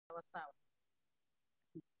Sawa sawa.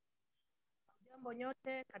 Jambo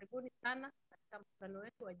nyote, karibuni sana katika mkutano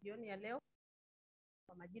wetu wa jioni ya leo.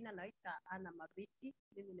 Kwa majina naitwa Maviti,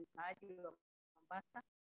 mimi ni mkaaji wa Mombasa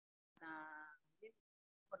na mimi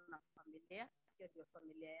niko na familia, hiyo ndio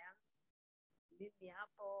familia yangu. Mimi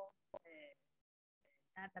hapo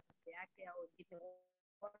dada peke yake au wengine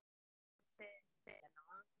wote na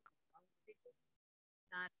wangu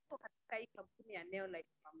na tuko katika hii kampuni ya Neolife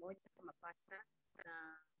pamoja kama partner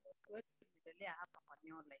na wetu tunaendelea hapa kwa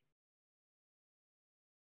Neolife.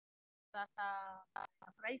 Sasa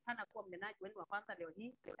nafurahi sana kuwa mnenaji wenu wa kwanza leo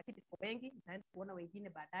hii, lakini tuko wengi, nitaenda kuona wengine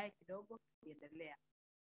baadaye kidogo tukiendelea.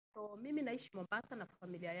 So mimi naishi Mombasa na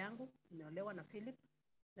familia yangu, nimeolewa na Philip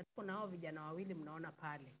na tuko na hao vijana wawili mnaona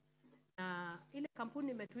pale. Na ile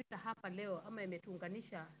kampuni imetuita hapa leo ama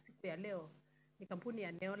imetuunganisha siku ya leo ni kampuni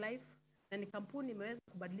ya Neolife, na ni kampuni imeweza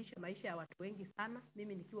kubadilisha maisha ya watu wengi sana,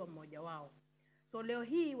 mimi nikiwa mmoja wao. So leo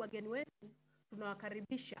hii wageni wetu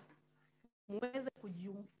tunawakaribisha muweze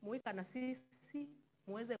kujumuika na sisi,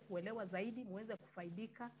 muweze kuelewa zaidi, muweze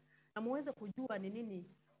kufaidika na muweze kujua ni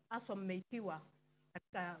nini haswa mmeitiwa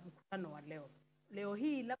katika mkutano wa leo. Leo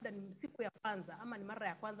hii labda ni siku ya kwanza ama ni mara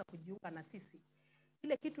ya kwanza kujiunga na sisi.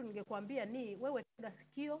 Ile kitu ningekuambia ni wewe tega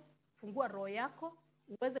sikio, fungua roho yako,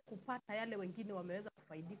 uweze kupata yale wengine wameweza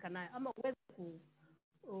kufaidika nayo, ama uweze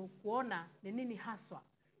kuona ni nini haswa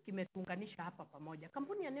kimetuunganisha hapa pamoja.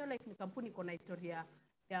 Kampuni ya Neolife ni kampuni iko na historia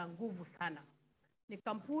ya nguvu sana. Ni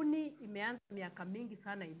kampuni imeanza miaka mingi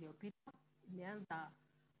sana iliyopita, imeanza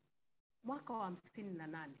mwaka wa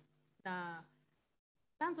 58. Na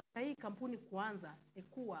chanzo cha hii kampuni kuanza ni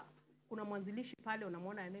kuwa kuna mwanzilishi pale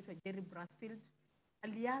unamwona anaitwa Jerry Brasfield.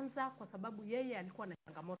 Alianza kwa sababu yeye alikuwa na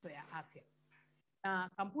changamoto ya afya. Na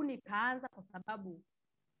kampuni ikaanza kwa sababu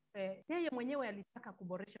yeye mwenyewe alitaka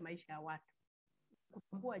kuboresha maisha ya watu,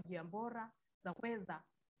 kutambua njia bora za kuweza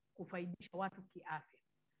kufaidisha watu kiafya.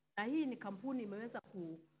 Na hii ni kampuni imeweza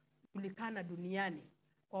kujulikana duniani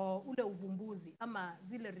kwa ule uvumbuzi ama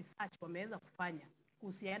zile research wameweza kufanya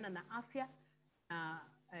kuhusiana na afya na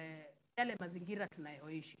yale mazingira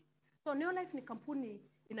tunayoishi. So Neolife ni kampuni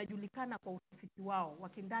inajulikana kwa utafiti wao wa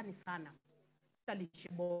kindani sana katika lishe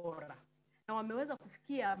bora, na wameweza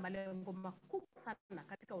kufikia malengo makubwa sana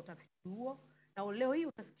katika utafiti huo. Na leo hii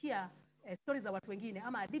utasikia stories za watu wengine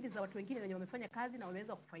ama hadithi za watu wengine wenye wamefanya kazi na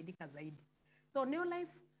wameweza kufaidika zaidi. So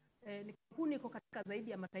Neolife ni kampuni iko katika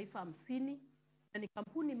zaidi ya mataifa 50 na ni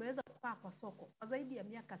kampuni imeweza kukaa kwa soko kwa zaidi ya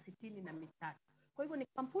miaka 63. Kwa hivyo ni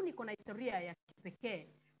kampuni iko na historia ya kipekee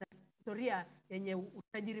na historia yenye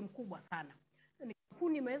utajiri mkubwa sana. Ni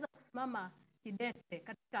kampuni imeweza kusimama kidete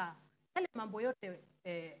katika yale mambo yote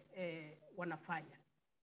wanafanya.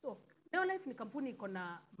 So Neolife ni kampuni iko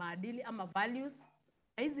na maadili ama values,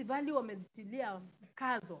 na hizi value wamezitilia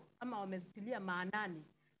mkazo ama wamezitilia maanani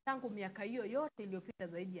tangu miaka hiyo yote iliyopita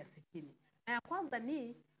zaidi ya 60. Na ya kwanza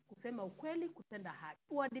ni kusema ukweli, kutenda haki,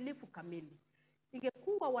 uadilifu kamili.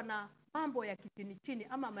 Ingekuwa wana mambo ya kitini chini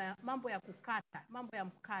ama mambo ya kukata, mambo ya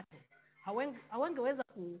mkato, hawangeweza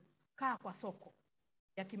kukaa kwa soko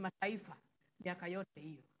ya kimataifa miaka yote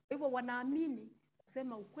hiyo. Kwa hivyo wanaamini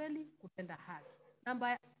kusema ukweli, kutenda haki. Namba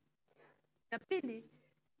ya pili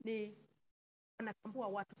ni wanatambua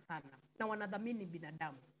watu sana na wanadhamini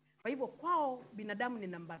binadamu. Kwa hivyo kwao binadamu ni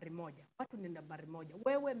nambari moja, watu ni nambari moja.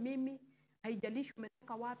 Wewe, mimi, haijalishi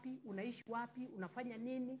umetoka wapi, unaishi wapi, unafanya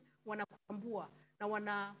nini, wanakutambua na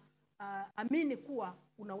wanaamini kuwa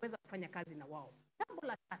unaweza kufanya kazi na wao. Jambo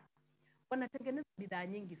la tatu, wanatengeneza bidhaa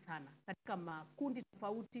nyingi sana katika makundi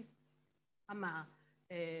tofauti ama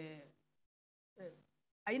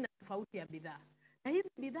aina tofauti ya bidhaa. Na hizi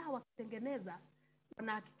bidhaa wakitengeneza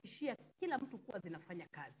wanahakikishia kila mtu kuwa zinafanya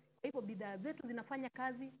kazi. Kwa hivyo bidhaa zetu zinafanya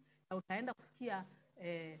kazi na utaenda kusikia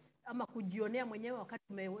ama kujionea mwenyewe wakati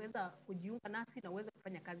umeweza kujiunga nasi na uweze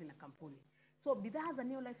kufanya kazi na kampuni. So bidhaa za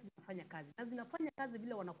Neolife zinafanya kazi na zinafanya kazi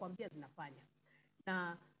vile wanakuambia zinafanya.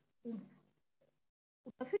 Na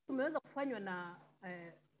utafiti umeweza kufanywa na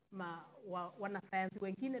wanasayansi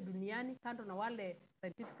wengine duniani kando na wale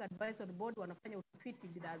Scientific Advisory Board wanafanya utafiti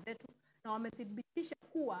bidhaa zetu, na wamethibitisha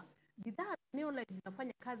kuwa bidhaa za Neolife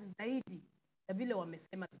zinafanya kazi zaidi ya vile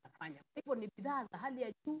wamesema zinafanya. Kwa hivyo ni bidhaa za hali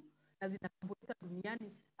ya juu na zinatambulika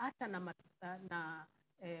duniani hata na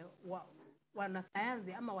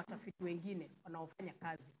wanasayansi ama watafiti wengine wanaofanya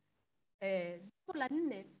kazi. Jambo la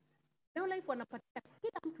 4, Neolife wanapatia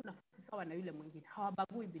kila mtu nafasi sawa na yule mwingine.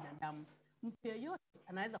 Hawabagui binadamu. Mtu yeyote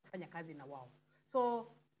anaweza kufanya kazi na wao.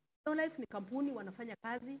 So Neolife ni kampuni wanafanya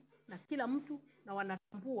kazi na kila mtu na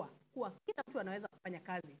wanatambua kuwa kila mtu anaweza kufanya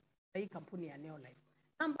kazi na hii kampuni ya Neolife.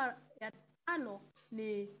 Namba ya 5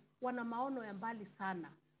 ni wana maono ya mbali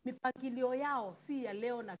sana mipangilio yao si ya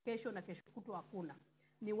leo na kesho kutwa hakuna.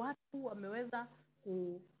 Ni watu wameweza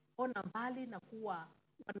kuona mbali na kuwa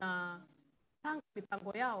wanapanga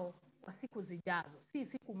mipango yao kwa siku zijazo, si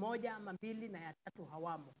siku moja ama mbili na ya tatu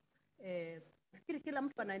hawamo. Nafikiri kila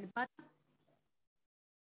mtu ananipata.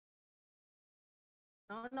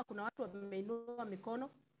 Naona kuna watu wameinua mikono.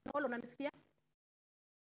 Wale unanisikia?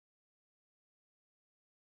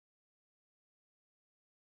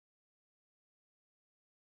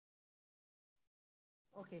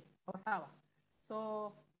 Okay, sawa.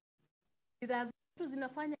 So bidhaa zetu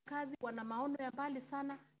zinafanya kazi, wana maono ya mbali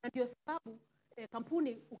sana, na ndio sababu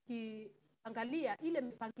kampuni ukiangalia ile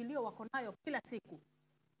mipangilio wako nayo kila siku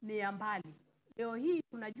ni ya mbali. Leo hii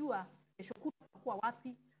tunajua kesho kutwa tutakuwa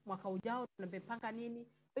wapi, mwaka ujao tunapanga nini.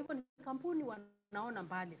 Kwa hivyo ni kampuni wanaona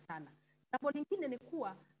mbali sana. Jambo lingine ni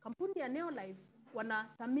kuwa kampuni ya Neolife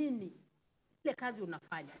wanathamini ile kazi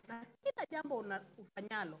unafanya, na kila jambo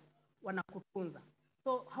unafanyalo wanakutunza.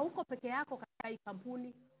 So hauko peke yako katika hii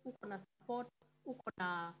kampuni, uko na support, uko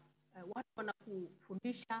na watu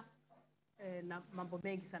wanakufundisha na mambo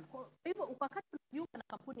mengi sana. Kwa hivyo wakati unajiunga na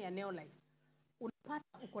kampuni ya Neolife,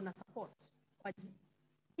 unapata uko na support kwa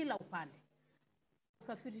kila upande.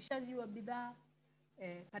 Usafirishaji wa bidhaa,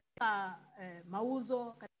 katika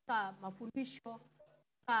mauzo, katika mafundisho,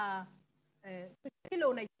 katika kile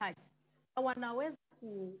unahitaji. Na wanaweza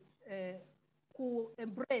ku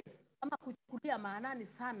embrace ama kuchukulia maanani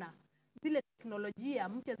sana zile teknolojia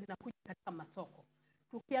mpya zinakuja katika masoko.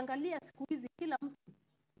 Tukiangalia siku hizi kila mtu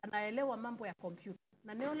anaelewa mambo ya kompyuta,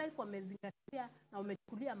 na Neolife wamezingatia na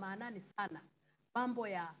wamechukulia maanani sana mambo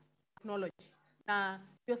ya technology, na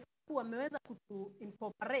ndio sababu wameweza kutu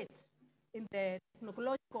incorporate in the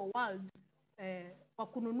technological world kwa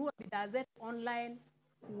kununua bidhaa zetu online,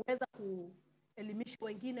 kuweza kuelimisha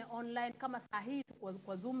wengine online. Kama saa hii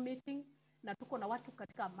kwa Zoom meeting na tuko na watu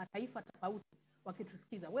katika mataifa tofauti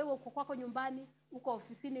wakitusikiza. Wewe uko kwako nyumbani, uko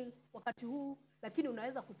ofisini wakati huu, lakini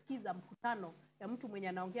unaweza kusikiza mkutano ya mtu mwenye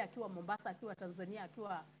anaongea akiwa Mombasa, akiwa Tanzania,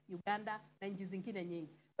 akiwa Uganda na nchi zingine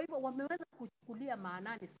nyingi. Kwa hivyo wameweza kuchukulia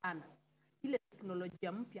maanani sana ile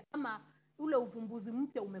teknolojia mpya ama ule uvumbuzi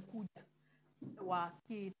mpya umekuja wa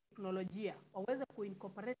kiteknolojia, waweze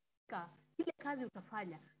kuincorporate ile kazi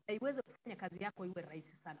utafanya na iweze kufanya kazi yako iwe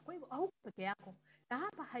rahisi sana. Kwa hivyo hauko peke yako, na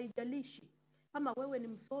hapa haijalishi kama wewe ni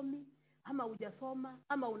msomi ama hujasoma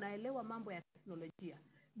ama unaelewa mambo ya teknolojia.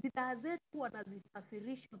 Bidhaa zetu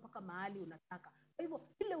wanazisafirisha mpaka mahali unataka. Kwa hivyo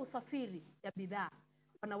ile usafiri ya bidhaa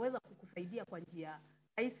wanaweza kukusaidia kwa njia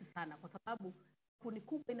rahisi sana, kwa sababu kampuni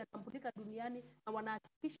kubwa inatambulika duniani na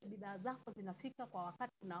wanahakikisha bidhaa zako zinafika kwa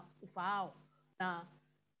wakati na ufaao. Na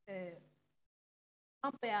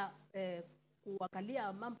mambo ya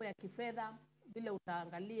kuangalia mambo ya kifedha, vile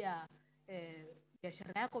utaangalia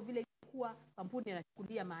biashara yako vile itakuwa, kampuni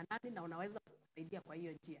inachukulia maanani na unaweza kusaidia kwa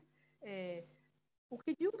hiyo njia.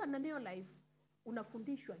 Ukijiunga na Neolife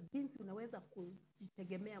unafundishwa jinsi unaweza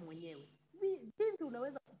kujitegemea mwenyewe, jinsi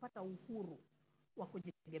unaweza kupata uhuru wa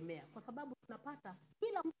kujitegemea, kwa sababu tunapata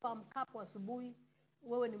kila mtu amkapo asubuhi,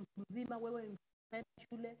 wewe ni mtu mzima, wewe ni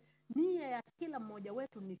shule, nia ya kila mmoja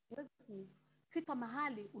wetu ni kuweza kufika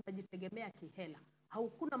mahali unajitegemea kihela.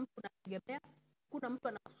 Hakuna mtu anategemea, kuna mtu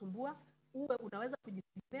anakusumbua, uwe unaweza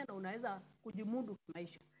kujitegemea na unaweza kujimudu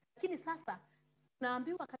maisha. Lakini sasa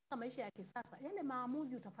tunaambiwa katika maisha ya kisasa, yale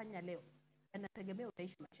maamuzi utafanya leo yanategemea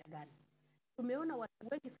utaishi maisha gani. Tumeona watu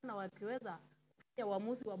wengi sana wakiweza kufanya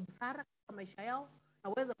uamuzi wa busara katika maisha yao na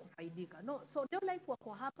waweza kufaidika. So Neolife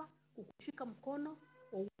wako hapa kukushika mkono,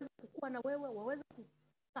 waweze kukua na wewe, waweze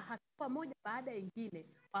kuka hatua moja baada ya nyingine,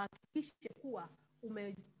 wahakikishe kuwa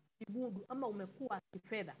umejimudu ama umekuwa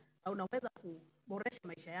kifedha na unaweza kuboresha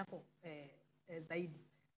maisha yako zaidi.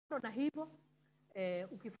 Na hivyo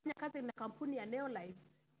ukifanya kazi na kampuni ya Neolife,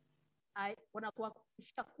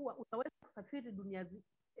 wanakuhakikishia kuwa utaweza kusafiri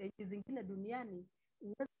nchi zingine duniani,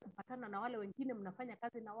 uweze kupatana na wale wengine mnafanya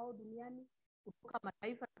kazi na wao duniani kutoka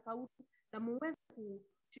mataifa tofauti, na muweze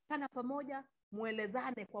kushikana pamoja,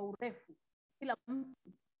 muelezane kwa urefu kila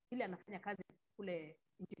mtu ile anafanya kazi kule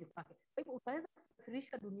nchini kwake. Kwa hivyo utaweza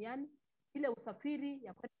kusafirisha duniani, ile usafiri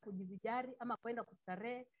ya kwenda kujivijari ama kwenda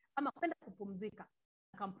kustarehe ama kwenda kupumzika.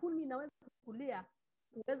 Kampuni inaweza kukulia,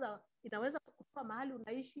 inaweza kukutoa mahali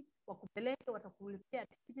unaishi, wakupeleke, watakulipia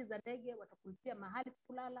tikiti za ndege, watakulipia mahali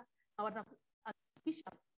kulala, na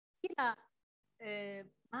watahakikisha kila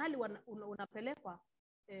mahali unapelekwa,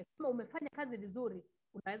 kama umefanya kazi vizuri,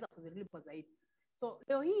 unaweza kuzilipwa zaidi. So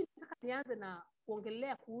leo hii nataka nianze na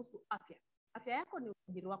kuongelea kuhusu afya. Afya yako ni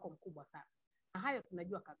utajiri wako mkubwa sana, na hayo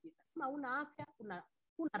tunajua kabisa. Kama una afya, una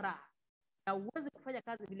raha na uweze kufanya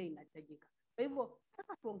kazi vile inahitajika. Kwa hivyo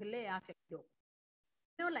nataka tuongelee afya kidogo.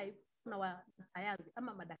 Neolife kuna wanasayansi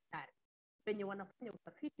ama madaktari wenye wanafanya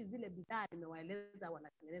utafiti, zile bidhaa nimewaeleza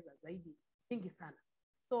wanatengeneza zaidi nyingi sana.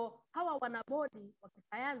 So hawa wanabodi wa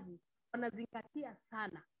kisayansi wanazingatia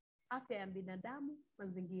sana afya ya binadamu,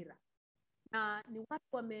 mazingira, na ni watu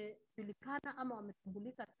wamejulikana ama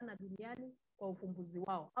wametambulika sana duniani kwa ufumbuzi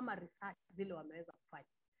wao ama research zile wameweza kufanya.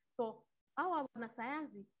 So hawa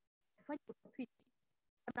wanasayansi kufanya utafiti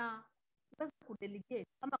wanaweza kudelegate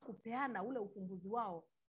ama kupeana ule ufumbuzi wao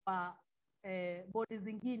kwa bodi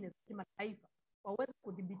zingine za kimataifa, waweze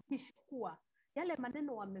kudhibitisha kuwa yale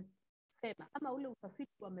maneno wamesema ama ule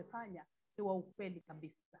utafiti wamefanya ni wa ukweli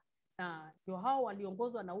kabisa. Na ndio hao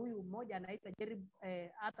waliongozwa na huyu mmoja anaitwa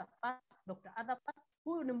Dr. Arthur.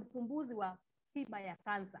 Huyu ni mfumbuzi wa tiba ya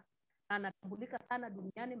kansa na anatambulika sana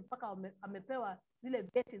duniani, mpaka amepewa zile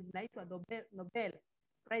vyeti zinaitwa Nobel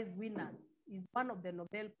Prize winners. Is one of the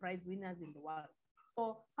Nobel Prize winners in the world.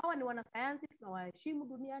 So hawa ni wanasayansi tunawaheshimu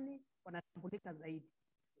duniani, wanatambulika zaidi.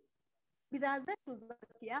 Bidhaa zetu za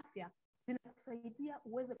kiafya zinakusaidia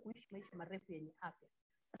uweze kuishi maisha marefu yenye afya.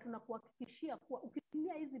 Na tunakuhakikishia kuwa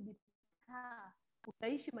ukitumia hizi bidhaa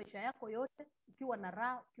utaishi maisha yako yote ukiwa na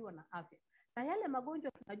raha, ukiwa na afya. Na yale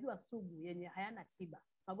magonjwa tunajua sugu yenye hayana tiba,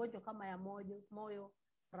 magonjwa kama ya moyo,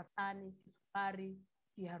 saratani, kisukari,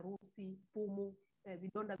 kiharusi, pumu,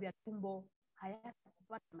 vidonda vya tumbo,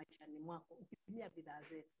 hayatakupata maishani mwako ukitumia bidhaa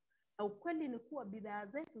zetu. Na ukweli ni kuwa bidhaa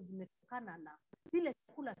zetu zimetokana na zile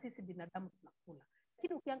chakula sisi binadamu tunakula.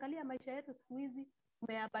 Lakini ukiangalia maisha yetu siku hizi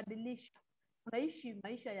tumeyabadilisha. Tunaishi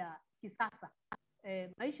maisha ya kisasa.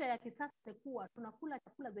 Maisha ya kisasa ni kuwa tunakula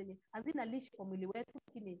chakula zenye hazina lishe kwa mwili wetu,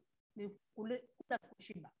 lakini ni kula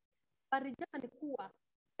kushiba. Habari njema ni kuwa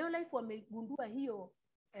Neolife wamegundua hiyo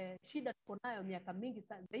shida tuko nayo miaka mingi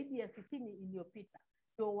sana, zaidi ya 60 iliyopita.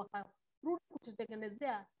 Ndio wakarudi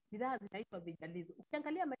kututengenezea bidhaa zinaitwa vijalizo.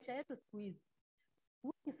 Ukiangalia maisha yetu siku hizi,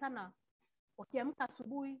 wengi sana wakiamka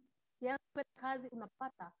asubuhi, kianza kwenda kazi,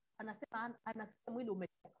 unapata anasema mwili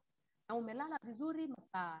umechoka. Na umelala vizuri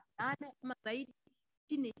masaa 8 ama zaidi,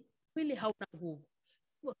 chini mwili hauna nguvu.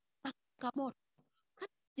 Kama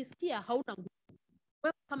ukisikia hauna nguvu,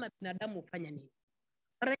 wewe kama binadamu ufanya nini?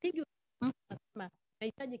 Mara nyingi mtu anasema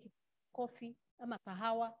nahitaji kofi ama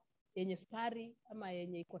kahawa yenye sukari ama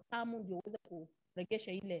yenye iko tamu ndio uweze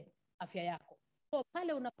kuregesha ile afya yako. So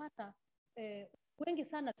pale unapata wengi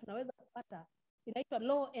sana tunaweza kupata inaitwa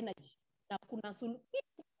low energy, na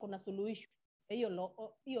kuna suluhisho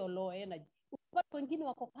hiyo low energy. Watu wengine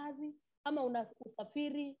wako kazi ama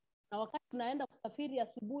unasafiri, na wakati unaenda kusafiri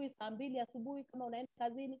asubuhi saa 2 asubuhi, kama unaenda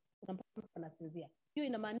kazini unapata mtu anasinzia. Hiyo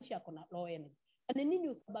inamaanisha kuna low energy. Na ni nini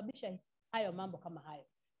husababisha hayo mambo kama hayo?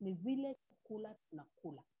 Ni zile chakula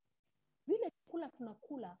tunakula. Zile chakula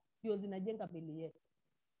tunakula ndio zinajenga mwili yetu.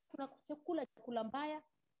 Tunakula chakula mbaya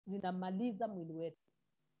zinamaliza mwili wetu.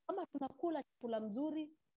 Kama tunakula chakula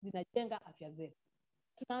mzuri zinajenga afya zetu.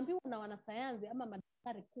 Tunaambiwa na wanasayansi ama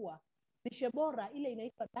madaktari kuwa lishe bora ile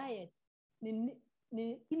inaitwa diet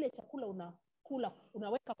ni ile chakula unakula,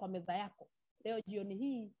 unaweka kwa meza yako. Leo jioni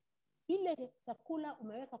hii ile chakula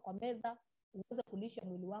umeweka kwa meza uweze kulisha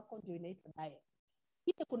mwili wako ndio inaitwa diet.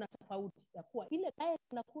 Ile kuna tofauti ya kuwa ile diet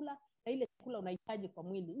unakula na ile chakula unahitaji kwa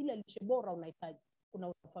mwili, ile lishe bora unahitaji,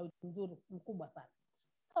 kuna tofauti nzuri mkubwa sana.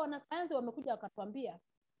 Sasa wanasayansi wamekuja wakatuambia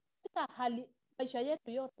katika hali maisha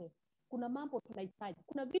yetu yote kuna mambo tunahitaji,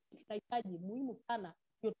 kuna vitu tunahitaji muhimu sana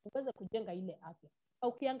ndio tuweze kujenga ile afya. Na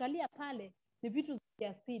ukiangalia pale ni vitu vya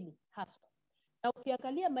asili hasa. Na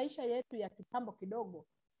ukiangalia maisha yetu ya kitambo kidogo,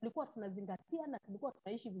 tulikuwa tunazingatia na tulikuwa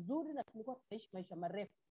tunaishi vizuri na tulikuwa tunaishi maisha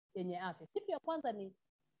marefu yenye afya. Kitu ya kwanza ni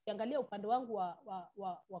ukiangalia upande wangu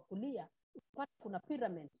wa kulia, upate kuna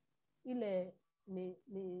pyramid. Ile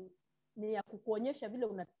ni ya kukuonyesha vile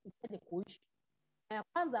unahitaji kuishi. Na ya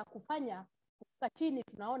kwanza kufanya kutoka chini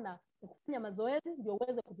tunaona ni kufanya mazoezi ndio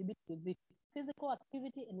uweze kudhibiti uzito. Physical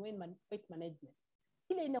activity and weight management.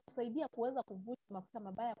 Ile inakusaidia kuweza kuvuta mafuta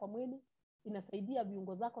mabaya kwa mwili, inasaidia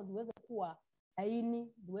viungo zako ziweze kuwa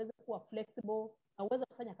laini, ziweze kuwa flexible, na uweze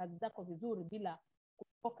kufanya kazi zako vizuri bila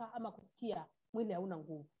kuchoka ama kusikia mwili hauna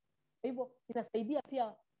nguvu. Kwa hivyo inasaidia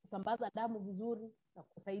pia kusambaza damu vizuri na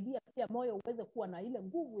kusaidia pia moyo uweze kuwa na ile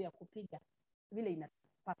nguvu ya kupiga vile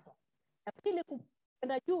inapaswa. Na pili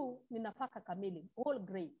kwenda juu ni nafaka kamili, whole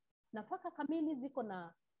grain. Nafaka kamili ziko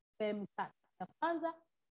na sehemu tatu. Ya kwanza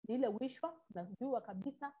ni ile wishwa, tunajua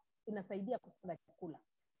kabisa inasaidia kusaga chakula.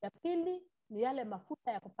 Ya pili ni yale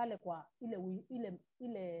mafuta yako pale kwa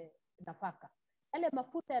ile nafaka. Yale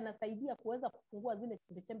mafuta yanasaidia kuweza kufungua zile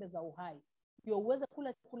chembe za uhai. Ndio uweze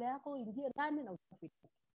kula chakula yako ingie ndani na usafiri.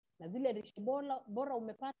 Na zile lishe bora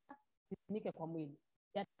umepata zitumike kwa mwili.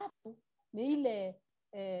 Ya tatu ni ile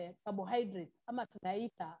carbohydrates ama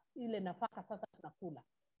tunaita ile nafaka sasa tunakula.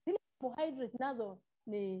 Zile carbohydrates nazo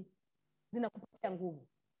zinakupatia nguvu.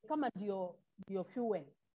 Kama ndio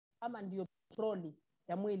fuel ama ndio petroli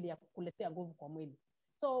ya mwili ya kukuletea nguvu kwa mwili.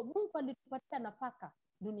 So Mungu alitupatia nafaka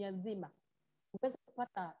dunia nzima. Uweze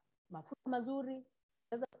kupata mafuta mazuri,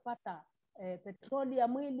 uweze kupata petroli ya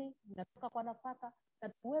mwili inatoka kwa nafaka, na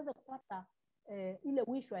tuweze kupata ile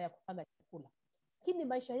wishwa ya kusaga chakula. Lakini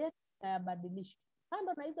maisha yetu yanabadilisha.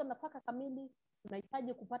 Kando na hizo nafaka kamili,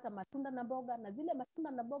 tunahitaji kupata matunda na mboga, na zile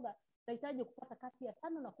matunda na mboga tunahitaji kupata kati ya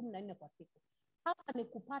 5 na 14 kwa siku. Hapa ni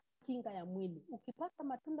kupata kinga ya mwili. Ukipata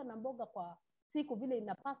matunda na mboga kwa siku vile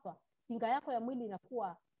inapaswa, kinga yako ya mwili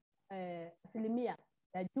inakuwa asilimia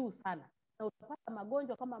ya juu sana. Na utapata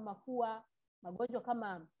magonjwa kama mafua, magonjwa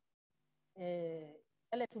kama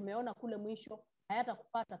yale tumeona kule mwisho,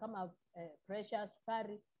 hayatakupata kama pressure,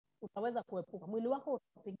 sukari, utaweza kuepuka. Mwili wako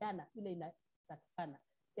utapigana ile inatakikana.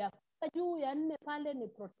 Ya juu ya 4 pale ni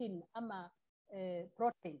protein ama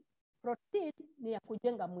protein. Protein ni ya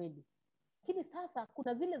kujenga mwili. Lakini sasa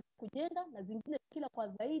kuna zile za kujenga na zingine kila kwa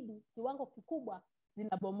zaidi kiwango kikubwa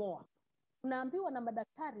zinabomoa. Tunaambiwa na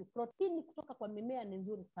madaktari protein kutoka kwa mimea ni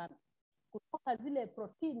nzuri sana. Kutoka zile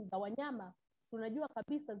protein za wanyama tunajua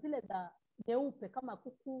kabisa zile za nyeupe kama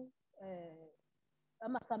kuku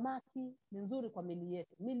ama samaki ni nzuri kwa mili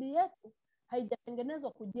yetu. Mili yetu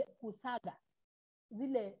haijatengenezwa kusaga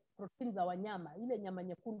zile protein za wanyama, ile nyama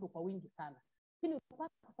nyekundu kwa wingi sana. Lakini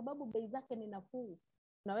utapata kwa sababu bei zake ni nafuu,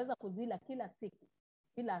 tunaweza kuzila kila siku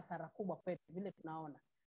bila hasara kubwa kwetu vile tunaona.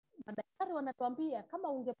 Madaktari wanatuambia kama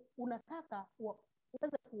unataka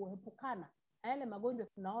uweze kuepukana na yale magonjwa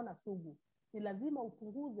tunaona sugu, ni lazima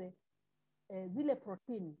upunguze zile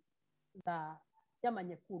protein za nyama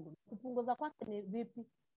nyekundu. Kupunguza kwake ni vipi?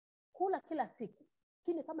 Kula kila siku.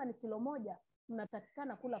 Lakini kama ni kilo moja,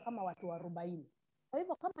 unatakikana kula kama watu 40. Kwa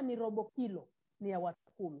hivyo kama ni robo kilo ni ya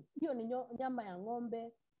watu 10. Hiyo ni nyama ya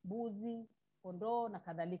ng'ombe, mbuzi, kondoo na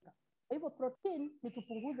kadhalika. Kwa hivyo protein ni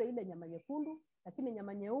tupunguze ile nyama nyekundu, lakini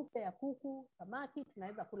nyama nyeupe ya kuku, samaki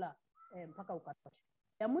tunaweza kula mpaka ukatosha.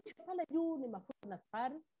 Ya mwisho pale juu ni mafuta na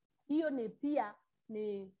sukari. Hiyo ni pia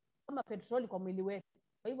ni kama petroli kwa mwili wetu.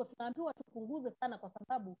 Kwa hivyo tunaambiwa tupunguze sana, kwa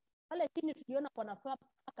sababu pale chini tukiona kwa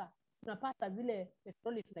nafaka tunapata zile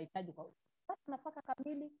petroli tunahitaji kwa nafaka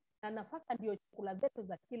kamili, na nafaka ndio chakula zetu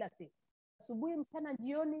za kila siku. Asubuhi, mchana,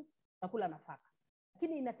 jioni tunakula nafaka.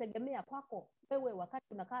 Lakini inategemea kwako wewe, wakati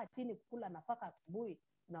unakaa chini kukula nafaka asubuhi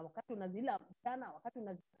na wakati unazila mchana, wakati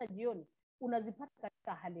unazipata jioni, unazipata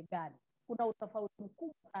katika hali gani? Kuna utofauti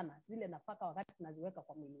mkubwa sana zile nafaka wakati tunaziweka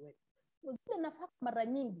kwa mwili wetu. Zile nafaka mara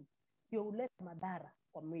nyingi ndio huleta madhara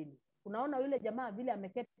kwa mwili. Unaona yule jamaa vile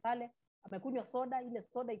ameketi pale, amekunywa soda, ile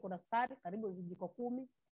soda iko na sukari karibu vijiko 10.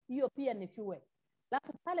 Hiyo pia ni fuel.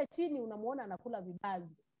 Alafu pale chini unamuona anakula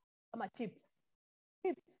vibazi kama chips.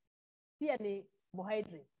 Chips pia ni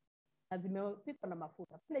carbohydrate na zimepikwa na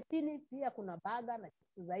mafuta. Pale chini pia kuna baga na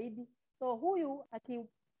chips zaidi. So huyu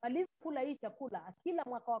akimaliza kula hii chakula, akila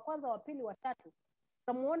mwaka wa kwanza, wa pili, wa tatu,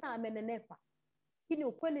 utamuona amenenepa. Lakini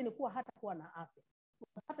ukweli ni kuwa hata kuwa na afya.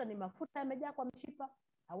 Unapata ni mafuta yamejaa kwa mshipa,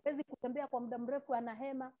 hawezi kutembea kwa muda mrefu, ana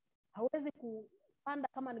hema, hawezi kupanda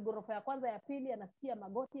kama ni ghorofa ya kwanza ya pili, anasikia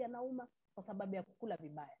magoti yanauma kwa sababu ya kukula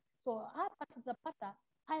vibaya. So hapa tutapata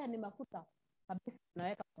haya ni mafuta kabisa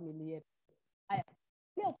tunaweka kwa mwili yetu. Haya.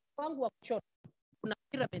 Leo wangu wa kushoto kuna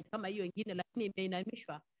pyramid kama hiyo ingine, lakini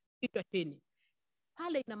imeinamishwa kichwa chini.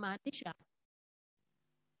 Pale inamaanisha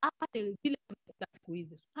hapa ni vile tunakula siku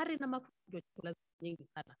hizi. Sukari na mafuta ndio chakula nyingi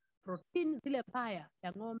sana. Protein zile mbaya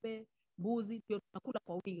ya ng'ombe, mbuzi ndio tunakula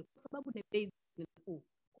kwa wingi kwa sababu ni bei nafuu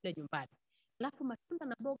kule nyumbani. Alafu matunda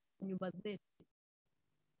na mboga kwa nyumba zetu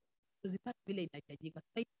tuzipate vile inahitajika.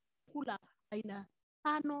 Tunakula aina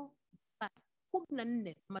 5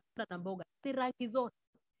 14 matunda na mboga, ni rangi zote,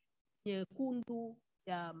 nyekundu,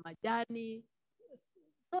 ya majani,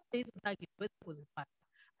 zote hizo rangi tuweze kuzipata.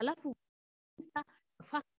 Alafu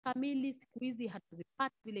nafaka kamili siku hizi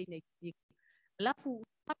hatuzipati vile inahitajika. Alafu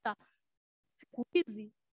utapata siku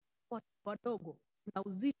hizi watu wadogo na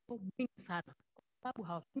uzito mwingi sana kwa sababu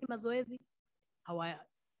hawafanyi mazoezi,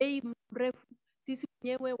 hawatembei mrefu. Sisi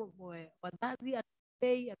wenyewe wazazi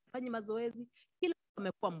hatufanyi mazoezi, kila mtu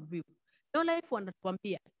amekuwa mvivu. Neolife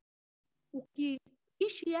wanatuambia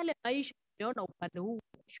ukiishi yale maisha umeona upande huu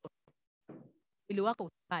kushoto, mwili wako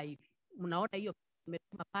utakaa hivi. Mnaona hiyo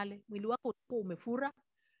umetuma pale, mwili wako utakuwa umefura,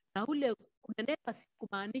 na ule kunenepa si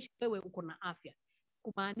kumaanisha wewe uko na afya,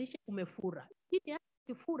 kumaanisha umefura. Lakini hata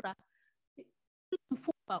ukifura,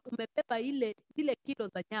 mfupa umebeba ile kilo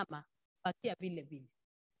za nyama bakia vile vile.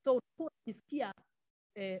 So utakuwa ukisikia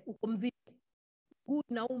uko mzito. miguu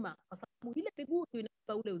inauma, kwa sababu ile miguu ndio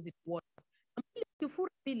inabeba ule uzito wote. Na mwili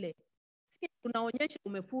ukifura vile, si tunaonyesha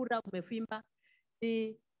umefura, umefimba,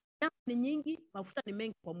 ni nyama ni nyingi, mafuta ni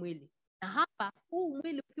mengi kwa mwili. Na hapa huu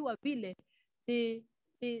mwili ukiwa vile ni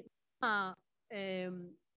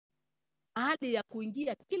hali ya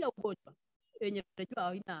kuingia kila ugonjwa yenye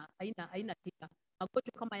tunajua haina tiba.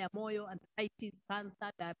 Magonjwa kama ya moyo, arthritis,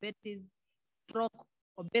 cancer, diabetes, stroke,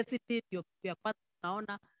 obesity ndio ya kwanza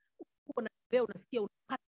tunaona. Huko unasikia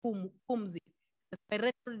unapata pumzi,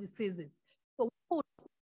 respiratory diseases. Huko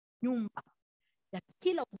nyumba ya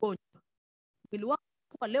kila ugonjwa. Mwili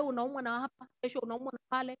wako leo unaumwa na hapa, kesho unaumwa na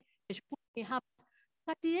pale, kesho ni hapa.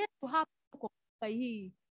 Kati yetu hapa kwa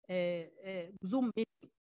hii Zoom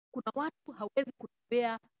meeting, kuna watu hawezi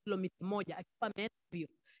kutembea kilomita 1 akiwa ameenda mbio.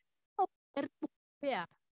 Karibu kutembea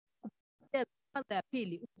kwanza ya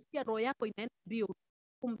pili, ukisikia roho yako inaenda mbio,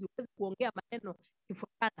 pumzi, huwezi kuongea maneno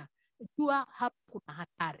kifuatana, jua hapa kuna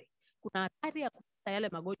hatari. Kuna hatari ya kupata yale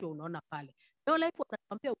magonjwa unaona pale. Neolife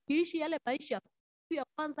wanatuambia ukiishi yale maisha ya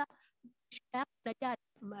kwanza, maisha yako inajaa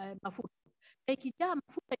mafuta. Na ikijaa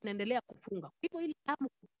mafuta inaendelea kufunga. Kwa hivyo ile damu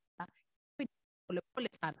polepole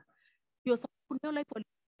sana. Ndio sababu Neolife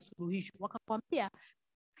walipata suluhisho. Wakakwambia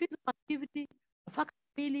physical activity, nafaka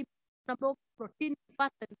pili, na protein,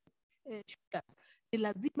 fat, sugar, ni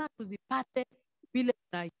lazima tuzipate vile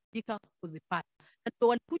tunahitajika kuzipata. Na ndio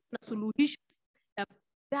walikuja na suluhisho ya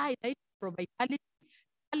bidhaa inaitwa Provitality.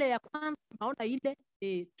 Pale ya kwanza tunaona ile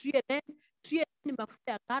TNN. TNN ni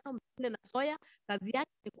mafuta ya ngano, mchele na soya. Kazi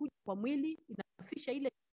yake ni kuja kwa mwili, inasafisha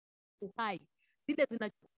ile uhai. Zile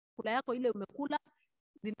zinachukula yako ile umekula,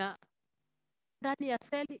 zina ndani ya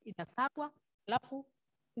seli inasagwa, alafu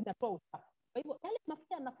inatoa uchafu. Kwa hivyo yale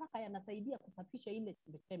mafuta ya nafaka yanasaidia kusafisha ile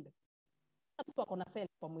chembe. Mtu ako na seli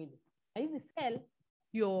kwa mwili. Na hizi seli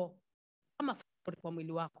ndio kama factory kwa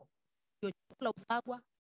mwili wako. Ndio chakula usagwa,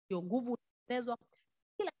 ndio nguvu inatengenezwa,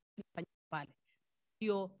 kila kitu kinafanyika pale.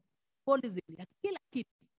 Ndio metabolism ya kila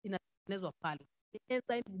kitu inatengenezwa pale.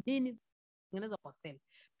 Enzymes nini zinatengenezwa kwa seli.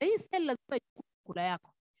 Na hii seli lazima ichukue chakula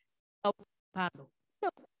yako au kando.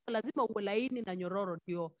 Lazima uwe laini na nyororo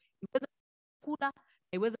ndio iweze kula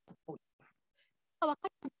na iweze kukua.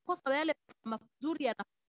 Wakati ukosa yale mazuri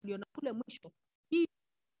yanayo kule mwisho, hii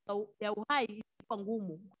ya uhai inakuwa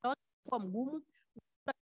ngumu. Utakuwa mgumu,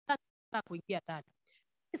 utataka kuingia ndani.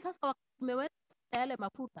 Sasa wakati umeweka yale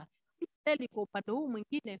mafuta, seli kwa upande huu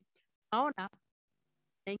mwingine unaona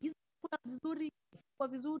inaingiza mafuta vizuri, kwa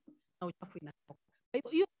vizuri na uchafu inatoka. Kwa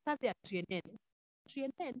hivyo hiyo kazi ya TNN.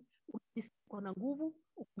 TNN uko na nguvu,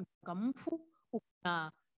 uko mchangamfu,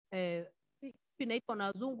 uko inaitwa na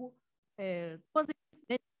wazungu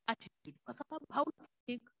positive attitude, kwa sababu hauna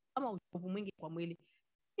kama uchovu mwingi kwa mwili.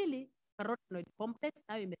 Pili, carotenoid complex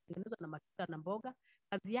nayo imetengenezwa na matunda na mboga.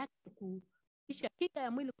 Kazi yake kuhakikisha kinga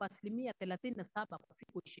ya mwili kwa 37% kwa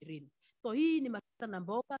siku 20. So hii ni matunda na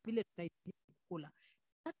mboga vile tunahitaji kula.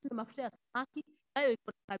 Tatu ni mafuta ya samaki, nayo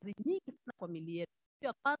iko na kazi nyingi sana kwa miili yetu.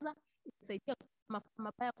 Ya kwanza inasaidia mafuta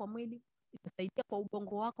mabaya kwa mwili, inasaidia kwa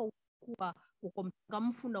ubongo wako kuwa uko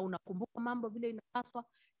mchangamfu na unakumbuka mambo vile inapaswa.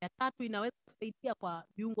 Ya tatu inaweza kusaidia kwa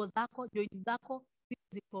viungo zako, joint zako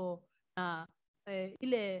ziko na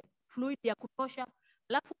ile fluid ya kutosha.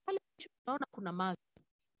 Alafu pale tunaona kuna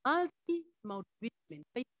multivitamin,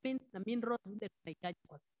 vitamins na minerals zile tunahitaji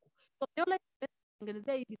kwa siku. So Neolife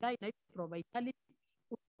imetengenezea hii bidhaa inaitwa Provitality.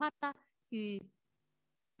 Unapata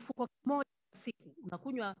mfuko kimoja kwa siku,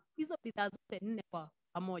 unakunywa hizo bidhaa zote 4 kwa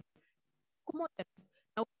pamoja. Kumoja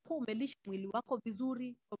na uko umelisha mwili wako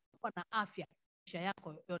vizuri, uko na afya maisha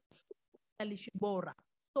yako yote. Lishe bora.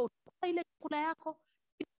 So ukipata ile chakula yako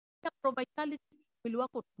ya Provitality, mwili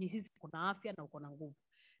wako unajihisi kuna afya na uko na nguvu.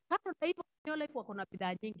 Hata na hivyo Neolife wako na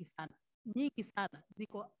bidhaa nyingi sana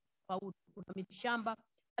ziko tofauti. Kuna mitishamba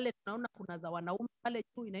pale, tunaona kuna za wanaume pale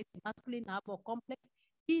juu inaitwa masculine herbal complex.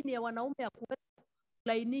 Hii ni ya wanaume ya kuweza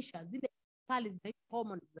kulainisha zile kali zinaitwa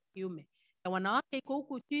hormones za kiume. Ya wanawake iko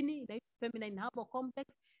huku chini inaitwa feminine herbal complex.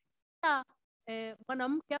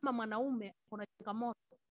 Mwanamke ama mwanaume kuna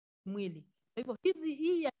changamoto mwili. Kwa hivyo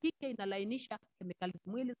hii ya kike inalainisha kemikali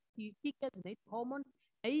mwili kike zinaitwa hormones,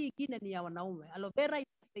 na hii nyingine ni ya wanaume. Aloe vera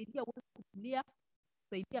inasaidia uweze kutulia,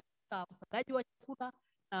 kusaidia katika usagaji wa chakula,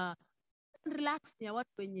 na relax ni ya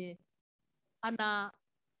watu wenye ana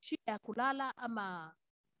shida ya kulala ama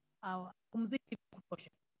kumziki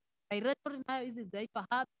kutosha. Respiratory nayo hizi zinaitwa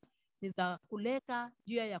herbs, ni za kuleka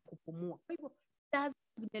njia ya kupumua. Kwa hivyo dawa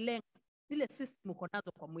zimelenga zile system uko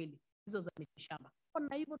nazo kwa mwili, hizo za mitishamba.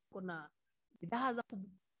 Na hivyo tuko na bidhaa za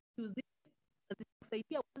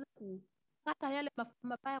kusaidia uweze kupata yale mafuta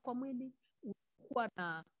mabaya kwa mwili, kuwa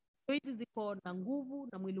na joint ziko na nguvu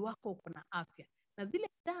na mwili wako uko na afya. na zile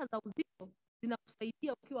bidhaa za uzito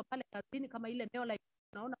zinakusaidia ukiwa pale kazini, kama ile Neolife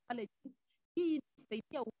unaona pale juu. Hii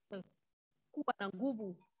inasaidia kuwa na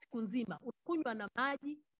nguvu siku nzima. Unakunywa na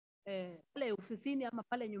maji pale ofisini ama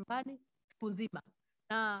pale nyumbani siku nzima,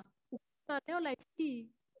 na ukinywa Neolife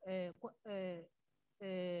hii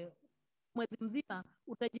mwezi mzima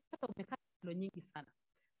utajipata umekata kilo nyingi sana.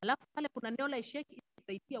 Alafu pale kuna Neolife shake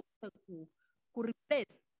inasaidia ku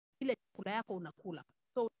replace ile chakula yako unakula.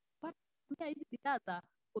 So unapata hizi bidhaa za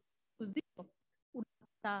uzito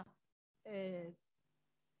unapata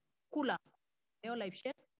kula Neolife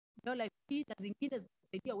shake, Neolife hii na zingine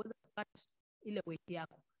zinasaidia uweze kukata ile weight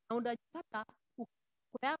yako, na unajipata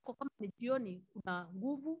chakula yako kama ni jioni una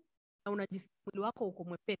nguvu na unajisikia mwili wako uko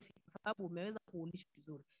mwepesi kwa sababu umeweza kuulisha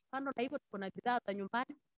vizuri. Kando na hivyo, tuko na bidhaa za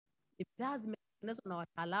nyumbani. Ni bidhaa zimetengenezwa na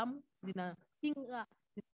wataalamu, zinakinga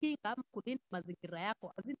ama kulinda mazingira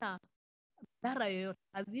yako, hazina madhara yoyote,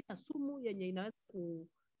 hazina sumu yenye inaweza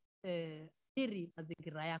kuathiri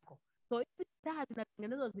mazingira yako. So hizi bidhaa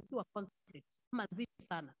zinatengenezwa zikiwa concentrates kama nzito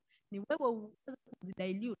sana, ni wewe uweze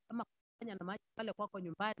kuzidilute ama kufanya na maji pale kwako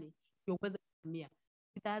nyumbani ndio uweze kutumia.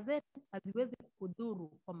 Bidhaa zetu haziwezi kukudhuru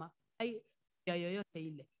kwa ya yoyote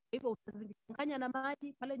ile. Kwa hivyo utazichanganya na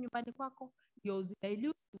maji pale nyumbani kwako ndio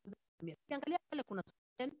uzidilute uweze kutumia. Ukiangalia pale kuna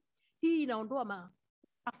sultani, hii inaondoa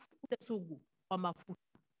mafuta sugu kwa mafuta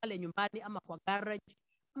pale nyumbani ama kwa garage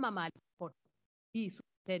ama mahali popote. Hii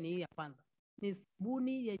sultani hii ya kwanza ni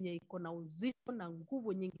sabuni yenye iko na uzito na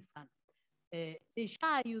nguvu nyingi sana.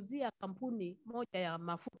 Nishauzia kampuni moja ya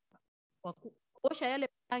mafuta kwa kuosha yale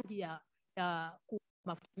tangi ya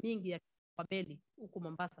mafuta mingi ya kwa meli huku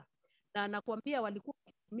Mombasa, na nakwambia walikuwa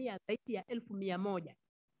wakitumia zaidi ya 1,100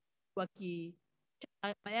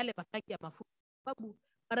 yale matangi ya mafuta, sababu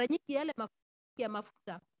mara nyingi yale matangi ya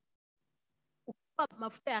mafuta ukiwa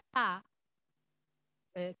mafuta ya taa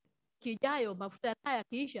kijayo, mafuta ya taa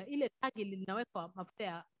yakiisha, ile tangi linawekwa mafuta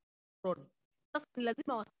ya petroli. Sasa ni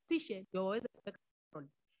lazima wasafishe ndio waweze kuweka petroli.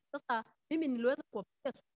 Sasa mimi niliweza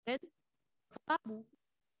kuwapatia sultani kwa sababu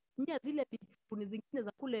tumia zile sabuni zingine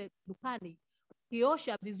za kule dukani,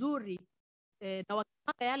 ukiosha vizuri na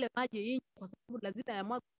wakipaka yale maji nje, kwa sababu lazima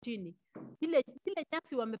yamwagwe chini, zile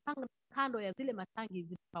nyasi wamepanga kando ya zile matangi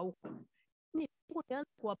zikauka. Ni nianze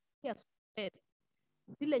kuwapatia sultani,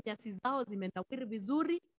 zile nyasi zao zimenawiri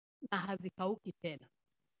vizuri na hazikauki tena.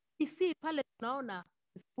 Isi pale tunaona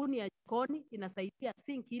sabuni ya jikoni inasaidia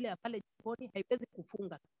sink ile ya pale jikoni haiwezi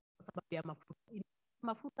kufunga kwa sababu ya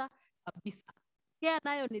mafuta kabisa. Pia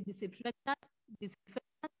nayo ni disinfectant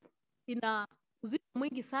ina uzito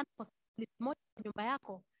mwingi sana, kwa sababu lita moja ya nyumba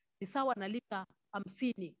yako ni sawa na lita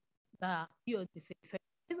 50 za hiyo disinfectant.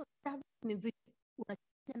 Hizo ni nzito,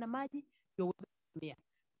 unachanganya na maji ndio uweze kutumia.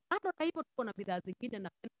 Kando na hivyo, tuko na bidhaa zingine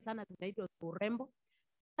napenda sana zinaitwa za urembo.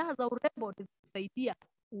 Bidhaa za urembo zinasaidia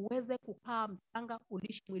uweze kukaa mchanga,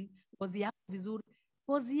 ulishi mwili, ngozi yako vizuri.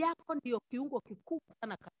 Ngozi yako ndio kiungo kikubwa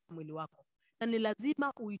sana katika mwili wako, na ni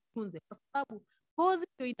lazima uitunze, kwa sababu ngozi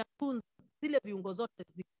ndio inatunza zile viungo zote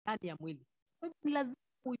ndani ya mwili. Kwa hivyo ni lazima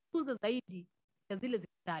uitunze zaidi ya zile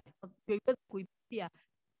zitani ndio iweze kuipatia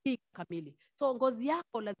hii kamili. So ngozi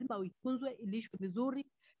yako lazima uitunzwe, ilishwe vizuri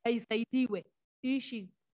na isaidiwe iishi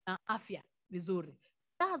na afya vizuri.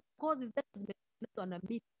 Ngozi zetu zimetengenezwa na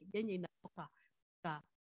miti yenye inatoka katika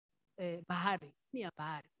bahari, ni ya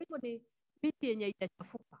bahari. Kwa hivyo ni miti yenye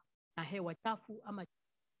haijachafuka na hewa chafu ama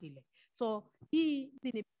ile. So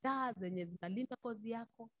hizi ni bidhaa zenye zinalinda ngozi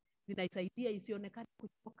yako, zinaisaidia isionekane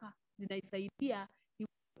kuchoka, zinaisaidia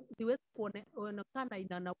iweze kuonekana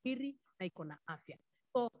inanawiri na iko na afya.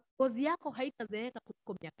 So ngozi yako haitazeeka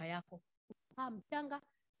kuliko miaka yako, utakaa mchanga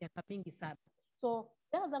miaka mingi sana. So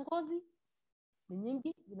dawa za ngozi ni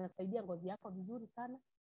nyingi, zinasaidia ngozi yako vizuri sana,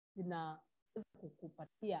 zinaweza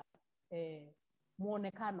kukupatia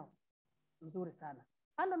muonekano mzuri sana.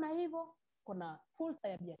 Kando na hivyo, kuna fursa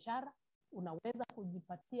ya biashara, unaweza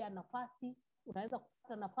kujipatia nafasi, unaweza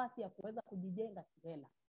kupata nafasi ya kuweza kujijenga kihela,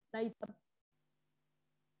 na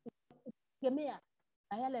itategemea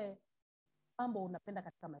na yale mambo unapenda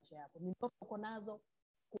katika maisha yako. Ni ndoto uko nazo,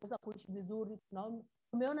 kuweza kuishi vizuri.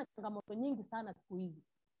 Tumeona changamoto nyingi sana siku hizi.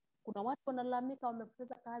 Kuna watu wanalalamika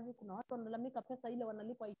wamepoteza kazi, kuna watu wanalalamika pesa ile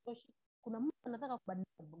wanalipwa haitoshi, kuna mtu anataka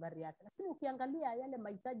kubadilisha gari yake. Lakini ukiangalia yale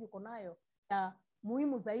mahitaji uko nayo ya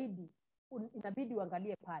muhimu zaidi, inabidi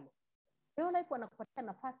uangalie pale. Neolife wanakupatia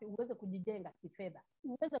nafasi uweze kujijenga kifedha,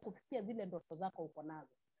 uweze kufikia zile ndoto zako uko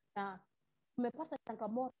nazo. Na tumepata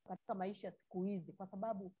changamoto katika maisha siku hizi kwa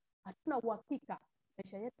sababu hatuna uhakika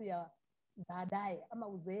maisha yetu ya baadaye ama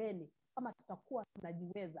uzeeni kama tutakuwa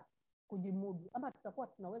tunajiweza kujimudu, ama tutakuwa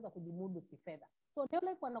tunaweza kujimudu kifedha. So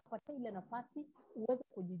Neolife wanakupatia ile nafasi uweze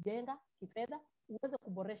kujijenga kifedha, uweze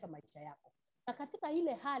kuboresha maisha yako. Na katika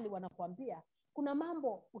ile hali wanakuambia kuna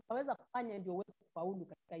mambo utaweza kufanya ndio uweze kufaulu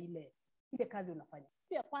katika ile kazi unafanya.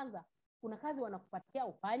 Pia kwanza kuna kazi wanakupatia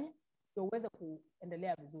ufanye ndio uweze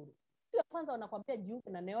kuendelea vizuri. Pia kwanza wanakuambia jiunge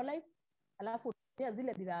na Neolife, alafu utumia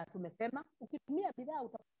zile bidhaa tumesema. Ukitumia bidhaa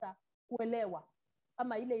utapata kuelewa,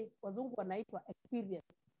 kama ile wazungu wanaitwa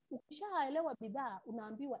experience. Ukishaelewa bidhaa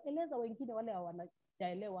unaambiwa eleza wengine wale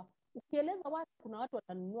wanajaelewa. Ukieleza watu, kuna watu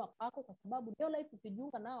watanunua kwako, kwa sababu Neolife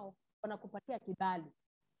ukijiunga nao wanakupatia kibali.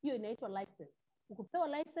 Hiyo inaitwa license. Ukipewa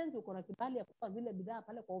license uko na kibali ya kutoa zile bidhaa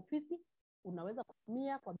pale kwa ofisi, unaweza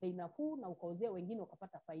kutumia kwa bei nafuu na ukauzia wengine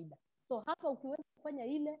ukapata faida. So hapa ukiweza kufanya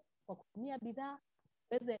ile kwa kutumia bidhaa,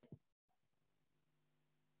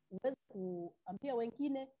 uweze kuambia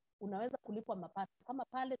wengine, unaweza kulipwa mapato. Kama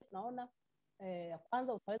pale tunaona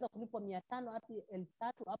kwanza utaweza kulipwa 500 hadi 1000,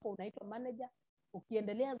 hapo unaitwa manager.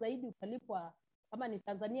 Ukiendelea zaidi utalipwa, kama ni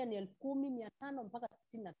Tanzania ni 10,500 mpaka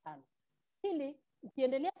 65. Ili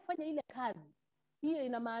ukiendelea kufanya ile kazi, hiyo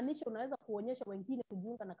inamaanisha unaweza kuonyesha wengine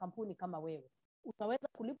kujiunga na kampuni kama wewe. Utaweza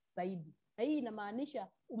kulipwa zaidi. Na hii inamaanisha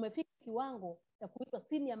umefika kiwango cha kuitwa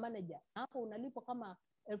senior manager. Hapo unalipwa kama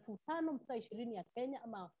 5,000 mpaka 20 ya Kenya,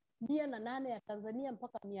 ama 108 ya Tanzania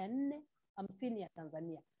mpaka 450 ya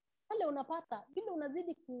Tanzania. Pale unapata vile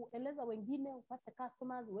unazidi kueleza wengine, upate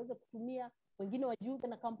customers, uweze kutumia wengine wajiunge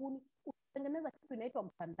na kampuni, utengeneza kitu inaitwa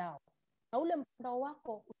mtandao. Na ule mtandao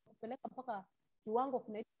wako unapeleka mpaka kiwango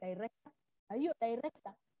kinaitwa director. Na hiyo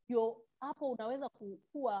director ndio hapo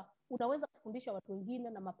unaweza kufundisha watu wengine,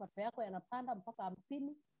 na mapato yako yanapanda mpaka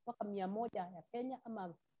 50 mpaka 100 ya Kenya,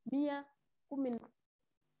 ama 110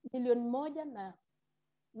 milioni 1 na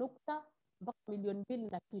nukta mpaka milioni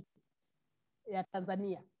 2 na kitu ya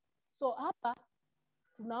Tanzania. So hapa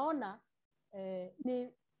tunaona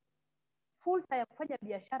ni fursa ya kufanya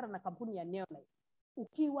biashara na kampuni ya Neolife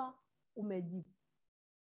ukiwa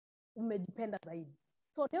umejipenda zaidi.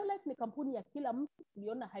 So Neolife ni kampuni ya kila mtu,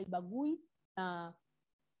 uliona haibagui, na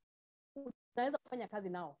unaweza kufanya kazi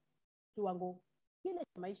nao kiwango kile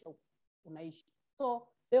cha maisha unaishi. So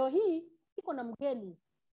leo hii iko na mgeni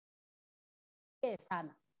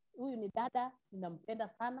sana. Huyu ni dada, ninampenda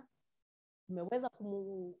sana.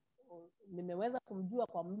 Nimeweza kumjua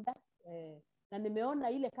kwa muda na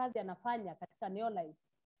nimeona ile kazi anafanya katika Neolife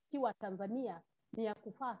kiwa Tanzania ni ya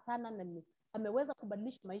kufaa sana, na ameweza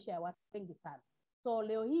kubadilisha maisha ya watu wengi sana. So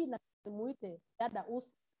leo hii namuite dada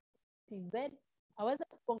Husna aweze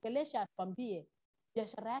kuongelesha, atuambie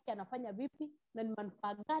biashara yake anafanya vipi na ni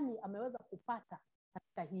manufaa gani ameweza kupata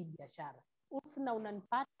katika hii biashara. Husna,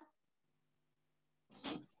 unanipata?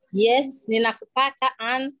 Yes, ninakupata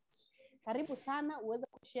Ann. Karibu sana uweze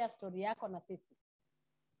kushare story yako na sisi.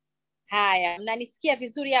 Haya, mnanisikia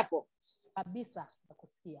vizuri hapo? Kabisa,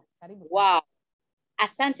 nakusikia. Karibu sana. Wow.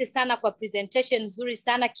 Asante sana kwa presentation nzuri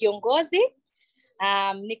sana kiongozi.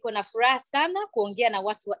 Niko na furaha sana kuongea na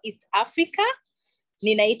watu wa East Africa.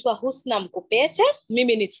 Ninaitwa Husna Mkupete.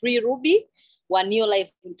 Mimi ni Tree Ruby wa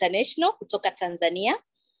Neolife International kutoka Tanzania.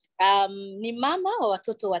 Ni mama wa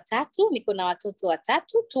watoto watatu. Niko na watoto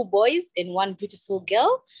watatu, 2 boys and 1 beautiful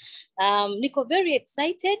girl. Niko very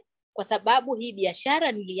excited kwa sababu hii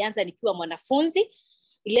biashara nilianza nikiwa mwanafunzi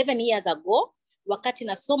 11 years ago, wakati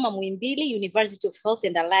nasoma Muhimbili University of Health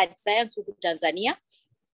and Allied Science huku Tanzania.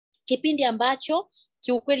 Kipindi ambacho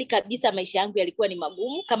kiukweli kabisa maisha yangu yalikuwa ni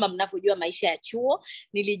magumu. Kama mnavyojua maisha ya chuo,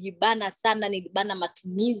 nilijibana sana, nilibana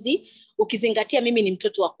matumizi. Ukizingatia mimi ni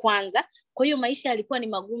mtoto wa kwanza, kwa hiyo maisha yalikuwa ni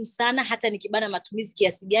magumu sana. Hata nikibana matumizi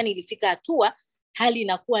kiasi gani, ilifika hatua hali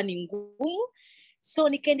inakuwa ni ngumu. So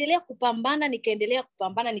nikaendelea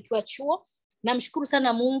kupambana nikiwa chuo. Namshukuru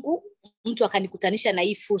sana Mungu, mtu akanikutanisha na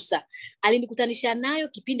hii fursa. Alinikutanisha nayo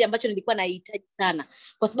kipindi ambacho nilikuwa nahitaji sana,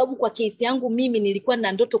 kwa sababu kwa kesi yangu mimi nilikuwa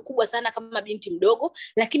na ndoto kubwa sana kama binti mdogo,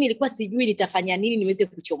 lakini nilikuwa sijui nitafanya nini niweze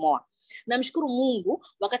kuchomoa. Namshukuru Mungu,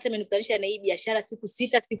 wakati amenikutanisha na hii biashara siku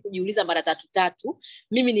 6, sikujiuliza mara 3.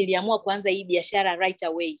 Mimi niliamua kuanza hii biashara right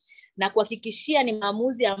away. Na kuhakikishia ni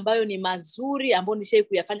maamuzi ambayo ni mazuri, ambayo nishawahi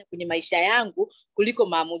kuyafanya kwenye maisha yangu kuliko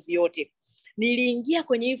maamuzi yote. Niliingia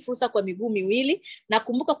kwenye hii fursa kwa miguu miwili.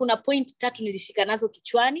 Nakumbuka kuna point 3 nilishika nazo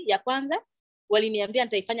kichwani. Ya kwanza, waliniambia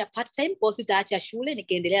nitaifanya part time, kwa sitaacha shule,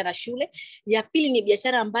 nikaendelea na shule. Ya pili ni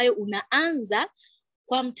biashara ambayo unaanza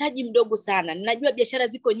kwa mtaji mdogo sana. Ninajua biashara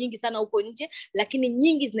ziko nyingi sana huko nje, lakini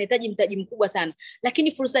nyingi zinahitaji mtaji mkubwa sana.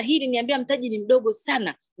 Lakini fursa hii iliniambia mtaji ni mdogo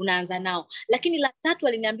sana, unaanza nao. Lakini la 3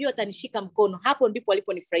 waliniambia watanishika mkono. Hapo ndipo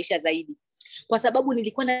waliponifurahisha zaidi. Kwa sababu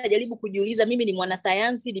nilikuwa najaribu kujiuliza, mimi ni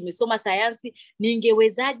mwanasayansi, nimesoma sayansi,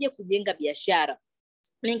 ningewezaje kujenga biashara?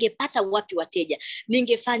 ningepata wapi wateja,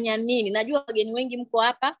 ningefanya nini. Najua wageni wengi mko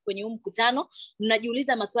hapa kwenye huu mkutano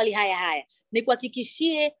mnajiuliza maswali haya.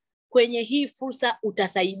 Nikuhakikishie kwenye hii fursa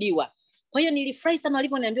utasaidiwa. Kwa hiyo nilifurahi sana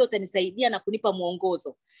walivyoniambia utanisaidia na kunipa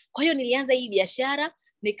mwongozo. Kwa hiyo nilianza hii biashara,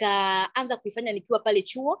 nikaanza kuifanya nikiwa pale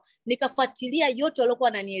chuo, nikafuatilia yote waliokuwa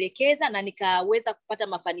wananielekeza na nikaweza kupata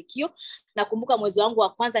mafanikio. Nakumbuka mwezi wangu wa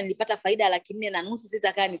kwanza nilipata faida 4,500,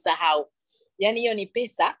 sitakaa nisahau. Yani hiyo ni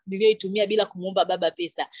pesa niliyoitumia bila kumuomba baba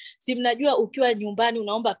pesa. Si mnajua ukiwa nyumbani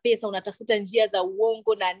unaomba pesa, unatafuta njia za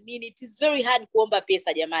uongo na nini. It is very hard kuomba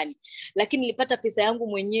pesa jamani. Lakini nilipata pesa yangu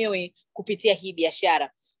mwenyewe kupitia hii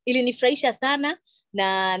biashara. Ilinifurahisha sana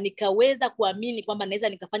na nikaweza kuamini kwamba naweza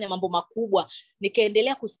nikafanya mambo makubwa.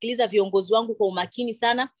 Nikaendelea kusikiliza viongozi wangu kwa umakini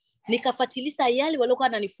sana. Nikafuatilia yale waliokuwa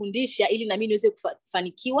wananifundisha ili na mimi niweze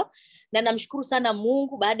kufanikiwa. Na namshukuru sana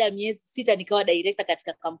Mungu, baada ya miezi 6 nikawa director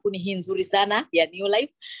katika kampuni hii nzuri sana ya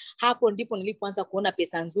Neolife. Hapo ndipo nilipoanza kuona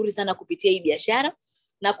pesa nzuri sana kupitia hii biashara.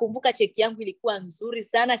 Nakumbuka cheki yangu ilikuwa nzuri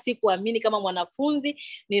sana, sikuamini kama mwanafunzi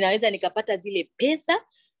ninaweza nikapata zile pesa.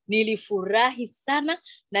 Nilifurahi sana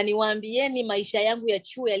na niwaambieni maisha yangu ya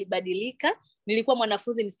chuo yalibadilika. Nilikuwa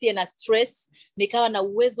mwanafunzi nisiye na stress, nikawa na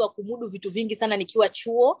uwezo wa kumudu vitu vingi sana nikiwa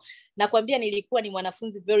chuo. Nakwambia nilikuwa ni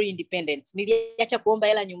mwanafunzi very independent. Niliacha kuomba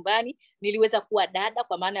hela nyumbani, niliweza kuwa dada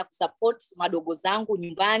kwa maana ya kusupport madogo zangu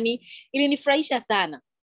nyumbani. Ilinifurahisha sana.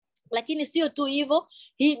 Lakini sio tu hivyo,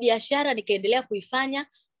 hii biashara nikaendelea kuifanya.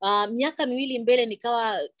 Miaka 2 mbele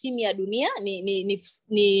nikawa timu ya dunia.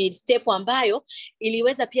 Ni step ambayo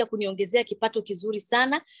iliweza pia kuniongezea kipato kizuri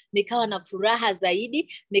sana. Nikawa na furaha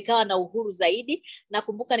zaidi, nikawa na uhuru zaidi.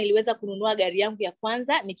 Nakumbuka niliweza kununua gari yangu ya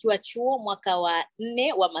kwanza nikiwa chuo mwaka wa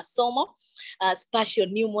 4 wa masomo, special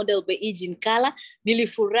new model beige in color.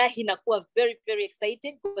 Nilifurahi na kuwa very very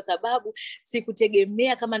excited kwa sababu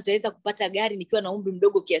sikutegemea kama nitaweza kupata gari nikiwa na umri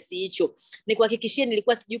mdogo kiasi hicho. Nikuhakikishie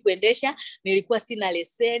nilikuwa sijui kuendesha, nilikuwa sina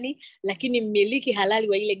leseni, lakini mmiliki halali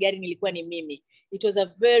wa ile gari nilikuwa ni mimi. It was a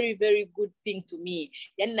very very good thing to me.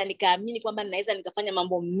 Yani na nikaamini kwamba ninaweza nikafanya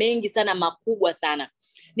mambo mengi sana makubwa sana.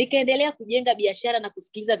 Nikaendelea kujenga biashara na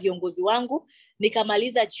kusikiliza viongozi wangu.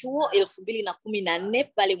 Nikamaliza chuo 2014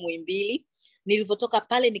 pale Muhimbili. Nilivotoka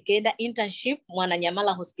pale nikaenda internship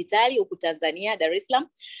Mwananyamala hospitali huku Tanzania, Dar es Salaam.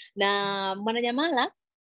 Na Mwananyamala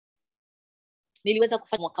niliweza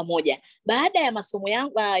kufanya mwaka moja. Baada ya masomo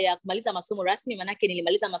yangu ya kumaliza masomo rasmi, manake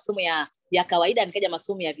nilimaliza masomo ya kawaida nikaja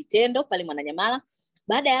masomo ya vitendo pale Mwananyamala.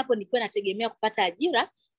 Baada ya hapo nilikuwa nategemea kupata ajira.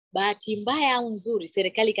 Bahati mbaya au nzuri,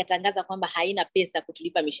 serikali ikatangaza kwamba haina pesa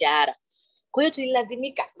kutulipa mishahara. Kwa hiyo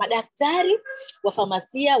tulilazimika, madaktari,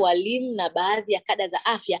 wafamasia, walimu na baadhi ya kada za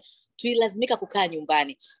afya, tulilazimika kukaa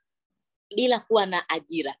nyumbani bila kuwa na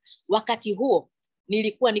ajira. Wakati huo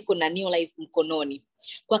nilikuwa niko na Neolife mkononi.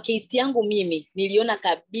 Kwa kesi yangu mimi niliona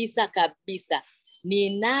kabisa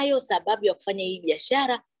ninayo sababu ya kufanya hii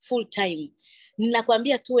biashara full time.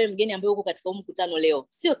 Ninakwambia tuwe mgeni ambaye uko katika mkutano leo,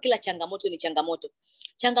 sio kila changamoto ni changamoto.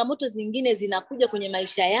 Changamoto zingine zinakuja kwenye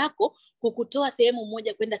maisha yako kukutoa sehemu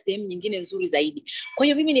moja kwenda sehemu nyingine nzuri zaidi. Kwa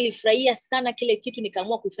hiyo mimi nilifurahia sana kile kitu,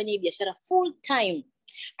 nikaamua kuifanya hii biashara full time.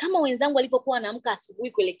 Kama wenzangu walipokuwa wanaamka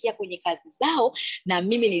asubuhi kuelekea kwenye kazi zao, na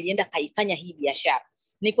mimi nilienda kaifanya hii biashara.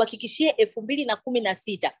 Nikuhakikishie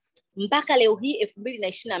 2016 mpaka leo hii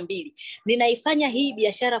 2022 ninaifanya hii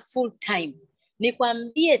biashara full time.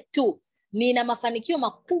 Nikwambie tu nina mafanikio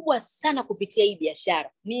makubwa sana kupitia hii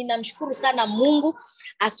biashara. Ninamshukuru sana Mungu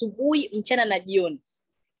asubuhi, mchana na jioni.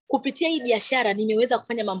 Kupitia hii biashara nimeweza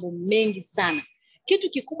kufanya mambo mengi sana. Kitu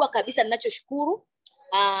kikubwa kabisa ninachoshukuru,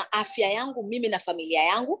 afya yangu mimi na familia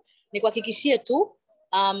yangu. Nikuhakikishie tu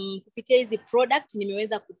kupitia hizi product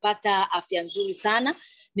nimeweza kupata afya nzuri sana.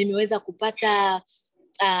 Nimeweza kupata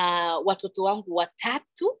watoto wangu 3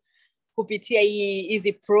 kupitia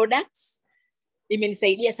hizi products.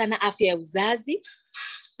 Imenisaidia sana afya ya uzazi.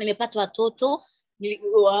 Nimepata watoto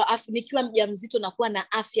nikiwa mjamzito, nakuwa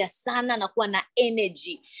na afya sana, nakuwa na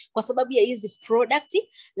energy kwa sababu ya hizi product.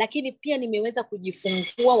 Lakini pia nimeweza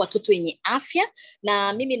kujifungua watoto wenye afya,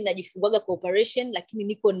 na mimi ninajifunguaga kwa operation,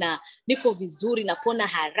 lakini niko vizuri, napona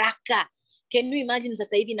haraka. Can you imagine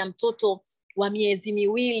sasa hivi na mtoto wa miezi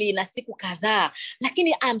 2 na siku kadhaa,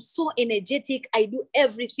 lakini I'm so energetic, I do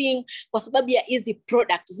everything kwa sababu ya hizi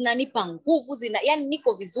products. Zinanipa nguvu, yani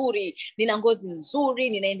niko vizuri, nina ngozi nzuri,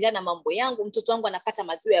 ninaendelea na mambo yangu, mtoto wangu anapata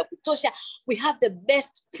maziwa ya kutosha. We have the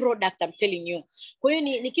best product, I'm telling you. Kwa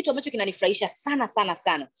hiyo ni kitu ambacho kinanifurahisha sana sana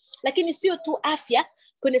sana. Lakini sio tu afya,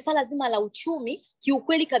 kwenye sala zima la uchumi,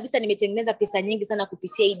 kiukweli kabisa nimetengeneza pesa nyingi sana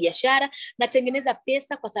kupitia hii biashara. Natengeneza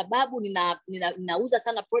pesa kwa sababu ninauza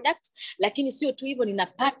sana products, lakini sio tu hivyo,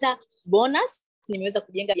 ninapata bonus. Nimeweza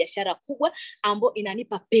kujenga biashara kubwa ambayo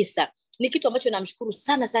inanipa pesa. Ni kitu ambacho namshukuru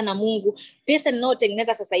sana sana Mungu. Pesa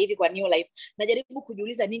ninayotengeneza sasa hivi kwa Neolife, najaribu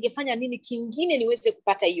kujiuliza ningefanya nini kingine niweze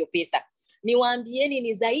kupata hiyo pesa. Niwaambieni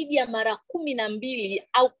ni zaidi ya mara 12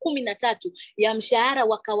 au 13 ya mshahara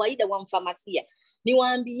wa kawaida wa mfamasia.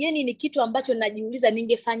 Niwaambieni ni kitu ambacho najiuliza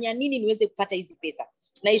ningefanya nini niweze kupata hizi pesa.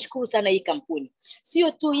 Naishukuru sana hii kampuni.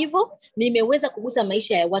 Sio tu hivyo, nimeweza kugusa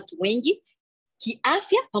maisha ya watu wengi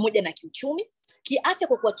kiafya pamoja na kiuchumi. Kiafya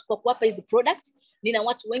kwa kuwapa hizi product, nina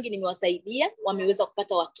watu wengi nimewasaidia, wameweza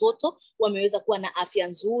kupata watoto, wameweza kuwa na afya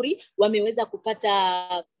nzuri, wameweza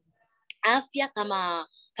kupata afya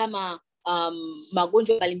kama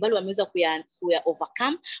magonjwa mbalimbali wameweza kuya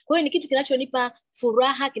overcome. Kwa hiyo ni kitu kinachonipa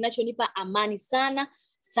furaha, kinachonipa amani sana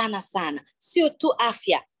sana sana. Sio tu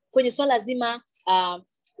afya, kwenye swala zima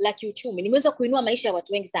la kiuchumi nimeweza kuinua maisha ya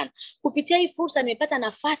watu wengi sana. Kupitia hii fursa nimepata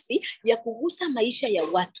nafasi ya kugusa maisha ya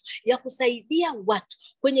watu, ya kusaidia watu.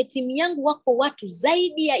 Kwenye timu yangu wako watu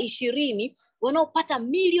zaidi ya 20 wanaopata 1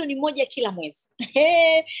 milioni kila mwezi.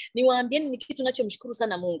 Niwaambieni ni kitu ninachomshukuru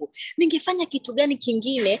sana Mungu. Ningefanya kitu gani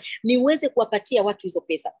kingine niweze kuwapatia watu hizo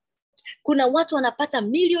pesa? Kuna watu wanapata 1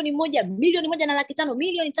 milioni, 1.5 milioni, 1.3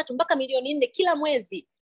 milioni mpaka 4 milioni kila mwezi,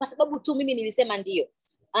 kwa sababu tu mimi nilisema ndio.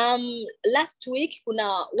 Last week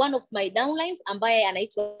kuna one of my downlines ambaye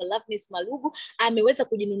anaitwa Loveness Malugu ameweza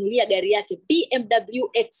kujinunulia gari yake BMW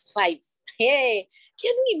X5.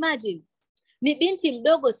 Can you imagine? Ni binti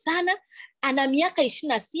mdogo sana, ana miaka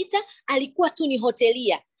 26, alikuwa tu ni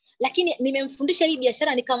hotelia, lakini nimemfundisha hii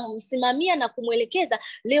biashara, nikamsimamia na kumwelekeza.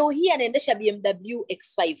 Leo hii anaendesha BMW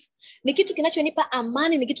X5. Ni kitu kinachonipa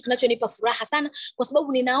amani, ni kitu kinachonipa furaha sana, kwa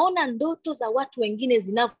sababu ninaona ndoto za watu wengine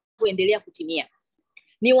zinavyoendelea kutimia.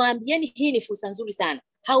 Niwaambieni hii ni fursa nzuri sana.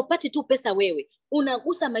 Haupati tu pesa wewe,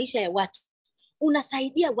 unagusa maisha ya watu,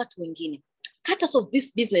 unasaidia watu wengine. Cut of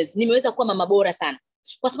this business, nimeweza kuwa mama bora sana,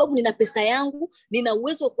 kwa sababu nina pesa yangu, nina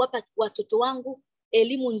uwezo wa kuwapa watoto wangu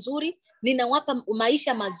elimu nzuri, ninawapa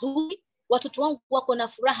maisha mazuri. Watoto wangu wako na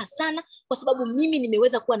furaha sana kwa sababu mimi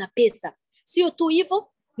nimeweza kuwa na pesa. Sio tu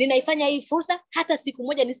hivyo, ninaifanya hii fursa hata siku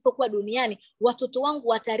moja nisipokuwa duniani, watoto wangu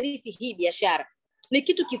watarithi hii biashara. Ni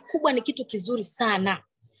kitu kikubwa, ni kitu kizuri sana.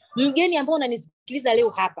 Mgeni ambao unanisikiliza leo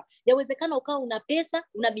hapa, yawezekana ukawa una pesa,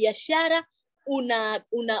 una biashara,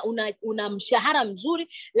 una mshahara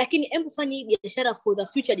mzuri, lakini hebu fanya hii biashara for the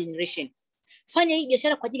future generation. Fanya hii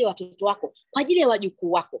biashara kwa ajili ya watoto wako, kwa ajili ya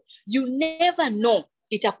wajukuu wako. You never know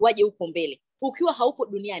itakuwaje huko mbele. Ukiwa haupo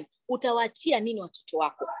duniani, utawaachia nini watoto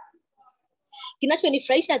wako?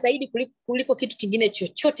 Kinachonifurahisha zaidi kuliko kitu kingine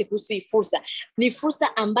chochote kuhusu hii fursa, ni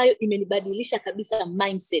fursa ambayo imenibadilisha kabisa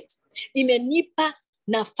mindset. Imenipa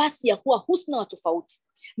nafasi ya kuwa Husna wa tofauti.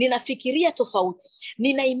 Ninafikiria tofauti,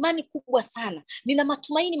 nina imani kubwa sana, nina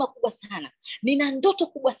matumaini makubwa sana, nina ndoto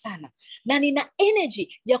kubwa sana, na nina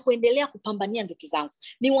energy ya kuendelea kupambania ndoto zangu.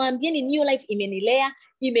 Niwaambieni Neolife imenilea,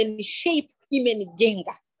 imenishape,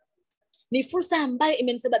 imenijenga. Ni fursa ambayo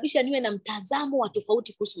imenisababisha niwe na mtazamo wa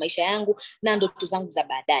tofauti kuhusu maisha yangu na ndoto zangu za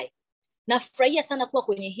baadaye. Nafurahia sana kuwa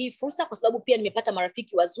kwenye hii fursa, kwa sababu pia nimepata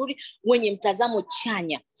marafiki wazuri wenye mtazamo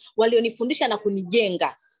chanya, walionifundisha na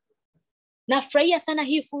kunijenga. Nafurahia sana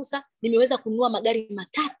hii fursa, nimeweza kununua magari 3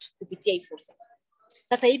 kupitia hii fursa.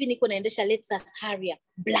 Sasa hivi niko naendesha Lexus Harrier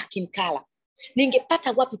black in color.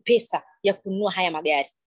 Ningepata wapi pesa ya kununua haya magari?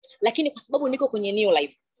 Lakini kwa sababu niko kwenye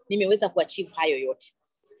Neolife, nimeweza kuachieve hayo yote.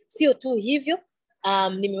 Sio tu hivyo,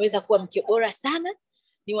 nimeweza kuwa mke bora sana.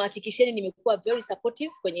 Niwahakikisheni nimekuwa very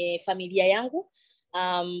supportive kwenye familia yangu,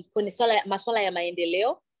 kwenye masuala ya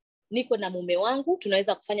maendeleo. Niko na mume wangu,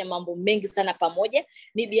 tunaweza kufanya mambo mengi sana pamoja.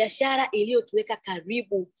 Ni biashara iliyotuweka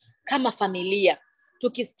karibu kama familia,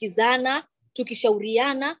 tukisikizana,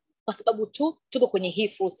 tukishauriana, kwa sababu tuko kwenye hii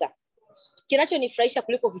fursa. Kinachonifurahisha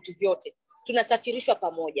kuliko vitu vyote, tunasafirishwa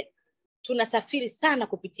pamoja. Tunasafiri sana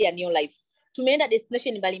kupitia Neolife. Tumeenda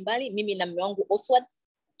destination mbalimbali, mimi na mume wangu Oswald.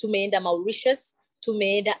 Tumeenda Mauritius,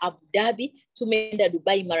 tumeenda Abu Dhabi, tumeenda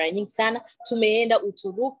Dubai mara nyingi sana, tumeenda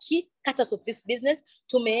Uturuki, cut of this business,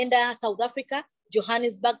 tumeenda South Africa,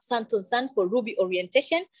 Johannesburg, Santon for Ruby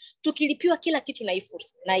orientation. Tukilipiwa kila kitu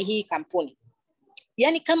na hii kampuni.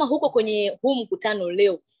 Yani kama huko kwenye huu mkutano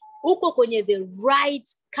leo, uko kwenye the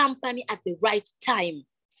right company at the right time.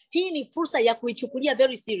 Hii ni fursa ya kuichukulia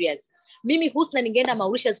very serious. Mimi Husna ningeenda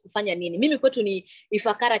Mauritius kufanya nini? Mimi kwetu ni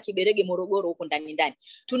Ifakara, Kiberege, Morogoro huko ndani.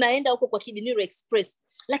 Tunaenda huko kwa Kidiniro Express.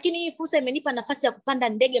 Lakini hii fursa imenipa nafasi ya kupanda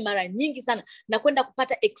ndege mara nyingi sana na kwenda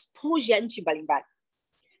kupata exposure nchi mbalimbali.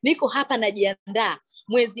 Niko hapa najiandaa,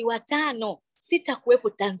 mwezi wa 5 sitakuwepo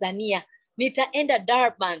Tanzania. Nitaenda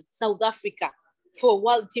Durban, South Africa for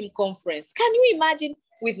World Team Conference. Can you imagine,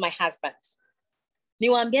 with my husband?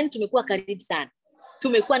 Niwaambieni tumekuwa karibu sana.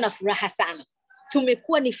 Tumekuwa na furaha sana.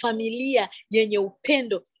 Tumekuwa ni familia yenye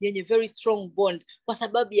upendo, yenye very strong bond kwa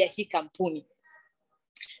sababu ya hii kampuni.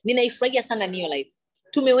 Ninaifurahia sana Neolife.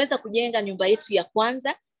 Tumeweza kujenga nyumba yetu ya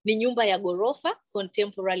kwanza, ni nyumba ya ghorofa,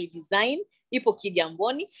 contemporary design, ipo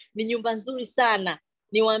Kigamboni, ni nyumba nzuri sana.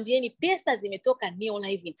 Niwaambieni pesa zimetoka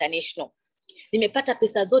Neolife International. Nimepata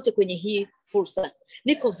pesa zote kwenye hii fursa.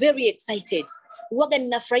 Niko very excited. Huwaga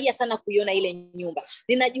ninafurahia sana kuiona ile nyumba.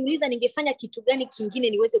 Ninajiuliza ningefanya kitu gani kingine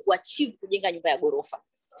niweze kuachieve kujenga nyumba ya ghorofa.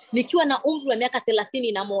 Nikiwa na umri wa miaka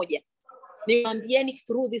 31. Niwaambieni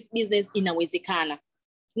through this business inawezekana.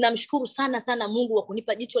 Namshukuru sana sana Mungu wa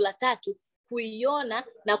kunipa jicho la tatu kuiona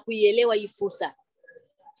na kuielewa hii fursa.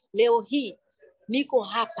 Leo hii niko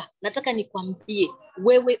hapa, nataka nikwambie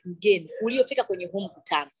wewe mgeni uliofika kwenye huu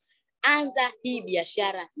mkutano, anza hii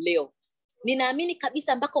biashara leo. Ninaamini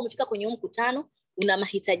kabisa mpaka umefika kwenye huu mkutano una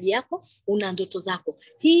mahitaji yako, una ndoto zako.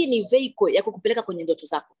 Hii ni vehicle ya kukupeleka kwenye ndoto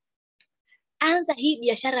zako. Anza hii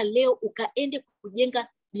biashara leo, ukaende kujenga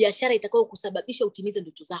biashara itakao kusababisha utimize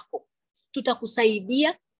ndoto zako.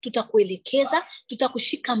 Tutakusaidia, tutakuelekeza,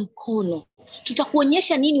 tutakushika mkono,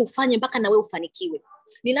 tutakuonyesha nini ufanye mpaka na wewe ufanikiwe.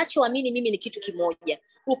 Ninachoamini mimi ni kitu kimoja,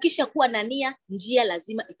 ukishakuwa na nia, njia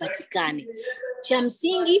lazima ipatikane. Cha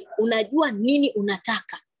msingi unajua nini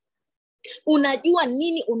unataka. Unajua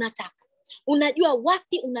nini unataka. Unajua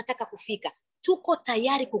wapi unataka kufika. Tuko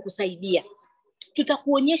tayari kukusaidia.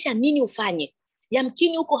 Tutakuonyesha nini ufanye.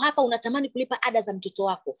 Yamkini uko hapa unatamani kulipa ada za mtoto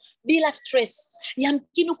wako bila stress.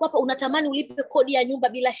 Yamkini uko hapa unatamani ulipe kodi ya nyumba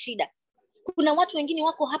bila shida. Kuna watu wengine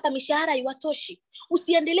wako hapa mishahara haiwatoshi.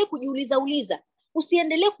 Usiendelee kujiuliza.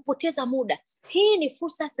 Usiendelee kupoteza muda. Hii ni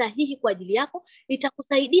fursa sahihi kwa ajili yako.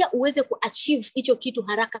 Itakusaidia uweze kuachieve hicho kitu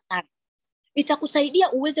haraka sana.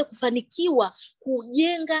 Itakusaidia uweze kufanikiwa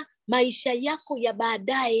kujenga maisha yako ya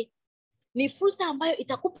baadaye. Ni fursa ambayo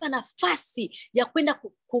itakupa nafasi ya kwenda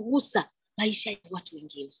kugusa maisha ya watu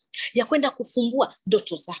wengine, ya kwenda kufumbua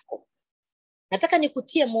ndoto zako. Nataka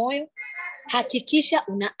nikutie moyo, hakikisha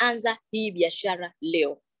unaanza hii biashara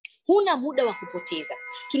leo. Huna muda wa kupoteza.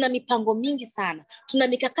 Tuna mipango mingi sana. Tuna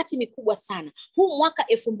mikakati mikubwa sana. Huu mwaka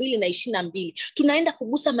 2022 tunaenda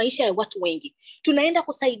kugusa maisha ya watu wengi. Tunaenda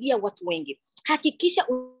kusaidia watu wengi. Hakikisha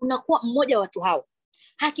unakuwa mmoja wa watu hao.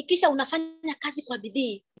 Hakikisha unafanya kazi kwa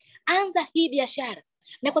bidii. Anza hii biashara.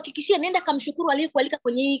 Na kuhakikishia nenda kamshukuru aliyekualika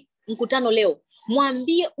kwenye hii mkutano leo.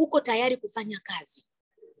 Mwambie uko tayari kufanya kazi.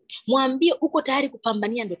 Mwambie uko tayari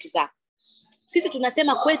kupambania ndoto zako. Sisi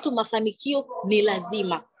tunasema kwetu mafanikio ni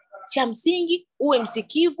lazima. Cha msingi uwe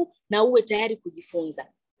msikivu na uwe tayari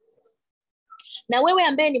kujifunza. Na wewe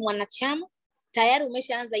ambaye ni mwanachama, tayari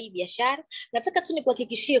umeshaanza hii biashara, nataka tu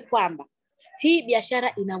nikuhakikishie kwamba hii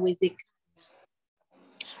biashara inawezekana.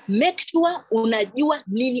 Make sure unajua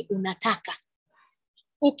nini unataka.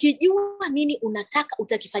 Ukijua nini unataka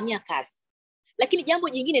utakifanyia kazi. Lakini jambo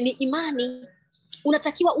jingine ni imani.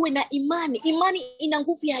 Unatakiwa uwe na imani. Imani ina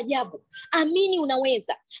nguvu ya ajabu. Amini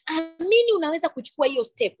unaweza. Amini unaweza kuchukua hiyo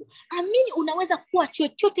step. Amini unaweza kuwa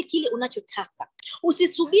chochote kile unachotaka.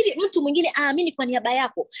 Usisubiri mtu mwingine aamini kwa niaba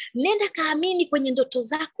yako. Nenda kaamini kwenye ndoto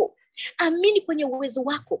zako. Amini kwenye uwezo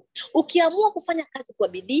wako. Ukiamua kufanya kazi kwa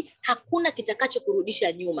bidii, hakuna kitakacho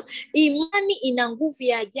kurudisha nyuma. Imani ina nguvu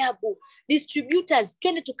ya ajabu. Distributors,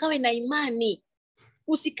 twende tukawe na imani.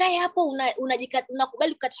 Usikae hapo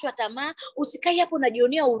unakubali kukatishwa tamaa. Usikae hapo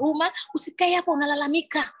unajionea huruma. Usikae hapo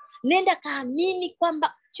unalalamika. Nenda kaamini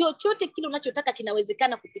kwamba chochote kile unachotaka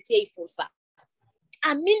kinawezekana kupitia hii fursa.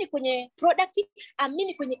 Amini kwenye product,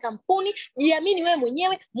 amini kwenye kampuni, jiamini wewe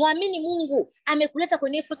mwenyewe, muamini Mungu. Amekuleta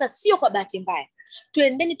kwenye hii fursa sio kwa bahati mbaya.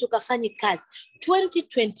 Tuendeni tukafanye kazi.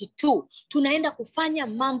 2022 tunaenda kufanya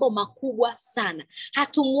mambo makubwa sana.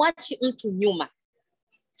 Hatumwachi mtu nyuma.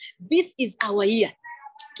 This is our year.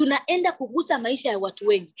 Tunaenda kugusa maisha ya watu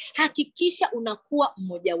wengi. Hakikisha unakuwa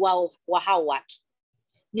mmoja wao wa hao watu.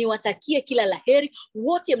 Niwatakie kila laheri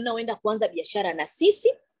wote mnaoenda kuanza biashara na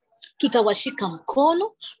sisi. Tutawashika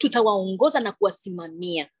mkono, tutawaongoza na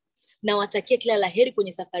kuwasimamia. Nawatakia kila laheri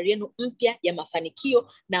kwenye safari yenu mpya ya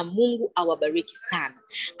mafanikio na Mungu awabariki sana.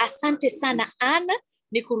 Asante sana Ana,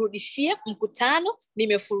 nikurudishie mkutano.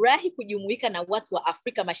 Nimefurahi kujumuika na watu wa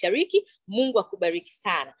Afrika Mashariki. Mungu akubariki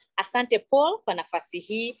sana. Asante Paul kwa nafasi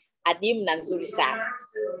hii adimu na nzuri sana.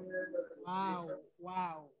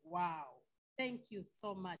 Wow. Thank you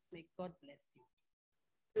so much. May God bless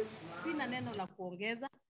you. Sina neno la kuongeza.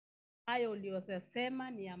 Hayo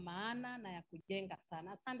uliyosema ni ya maana na ya kujenga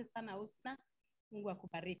sana. Asante sana Husna. Mungu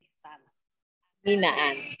akubariki sana. Nina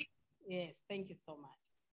Ana. Yes, thank you so much.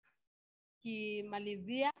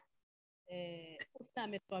 Kimalizia, Husna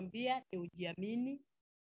ametuambia ni ujiamini,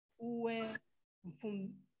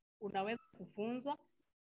 unaweza kufunzwa,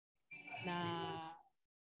 na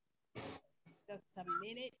just a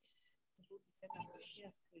minute, rudi tena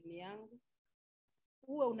kushare screen yangu.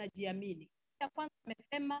 Uwe unajiamini. Ya kwanza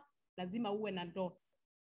nimesema lazima uwe na ndoto.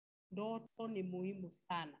 Ndoto ni muhimu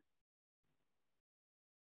sana.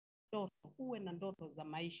 Ndoto, uwe na ndoto za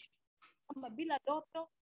maisha. Kama bila ndoto,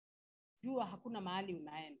 jua hakuna mahali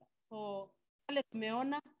unaenda. So pale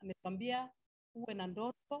tumeona ametuambia uwe na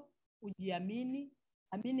ndoto, ujiamini,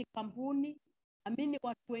 amini kampuni, amini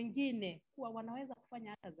watu wengine kuwa wanaweza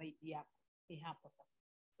kufanya hata zaidi yako. Ni hapo sasa.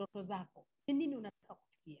 Ndoto zako, ni nini unataka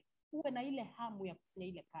kufikia? Uwe na ile hamu ya kufanya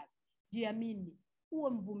ile kazi. Jiamini,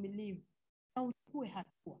 uwe mvumilivu na uchukue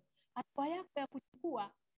hatua. Hatua yako ya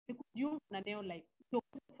kuchukua ni kujiunga na Neolife. Ndio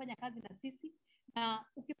kufanya kazi na sisi, na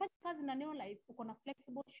ukifanya kazi na Neolife uko na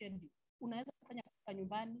flexible schedule. Unaweza kufanya kutoka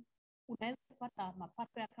nyumbani, unaweza kupata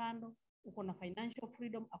mapato ya kando, uko na financial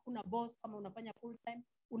freedom, hakuna boss kama unafanya full time,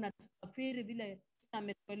 unasafiri vile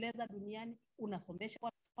ametueleza duniani, unasomesha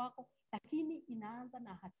watu wako, lakini inaanza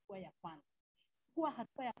na hatua ya kwanza. Kwa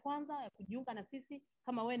hatua ya kwanza ya kujiunga na sisi,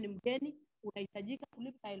 kama wewe ni mgeni, unahitajika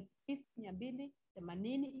kulipa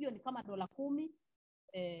 1280. Hiyo ni kama $10.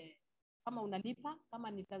 Kama unalipa,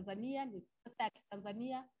 kama ni Tanzania ni pesa ya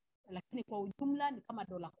Kitanzania, lakini kwa ujumla ni kama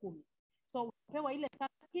 $10. So utapewa ile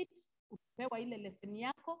starter kit, utapewa ile lesson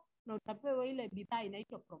yako, na utapewa ile bidhaa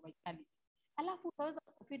inaitwa Provitality. Alafu utaweza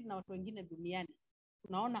kusafiri na watu wengine duniani.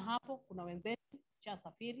 Tunaona hapo kuna wenzetu cha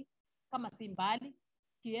safiri kama si mbali,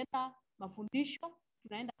 kienda mafundisho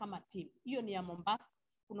tunaenda kama team. Hiyo ni ya Mombasa.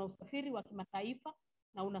 Kuna usafiri wa kimataifa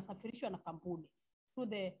na unasafirishwa na kampuni to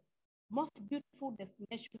the most beautiful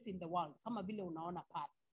destinations in the world, kama vile unaona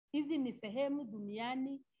pale. Hizi ni sehemu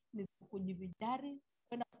duniani, ni kujivinjari,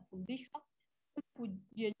 kwenda kufundishwa,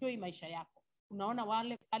 kujienjoy maisha yako. Unaona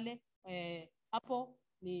wale pale hapo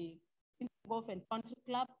ni Golf and Country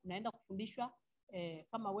Club, unaenda kufundishwa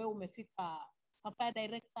kama wewe umefika Sapphire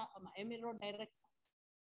Director ama Emerald Director.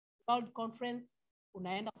 World Conference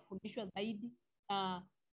unaenda kufundishwa zaidi na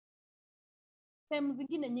sehemu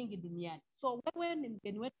zingine nyingi duniani. So wewe ni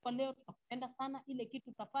mgeni wetu kwa leo, tunakupenda sana. Ile kitu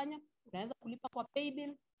utafanya, unaweza kulipa kwa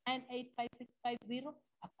paybill 985650.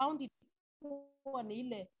 Account itakuwa ni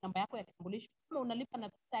ile namba yako ya kitambulisho. Kama unalipa na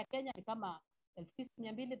pesa ya Kenya ni kama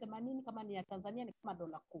 1280, kama ni ya Tanzania ni kama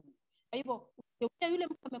 $10. Kwa hivyo yule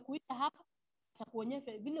mtu amekuita hapa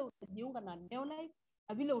atakuonyesha vile utajiunga na Neolife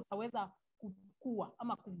na vile utaweza kukua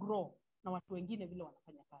ama kugrow na watu wengine vile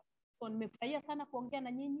wanafanya kazi. So nimefurahia sana kuongea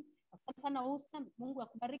na nyinyi. Asante sana Husna, Mungu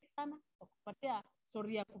akubariki sana kwa kupatia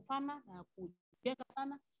story ya kufana na kujenga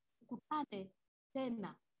sana. Tukutane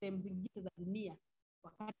tena sehemu zingine za dunia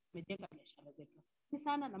wakati tumejenga biashara zetu. Asante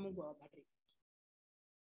sana na Mungu awabariki.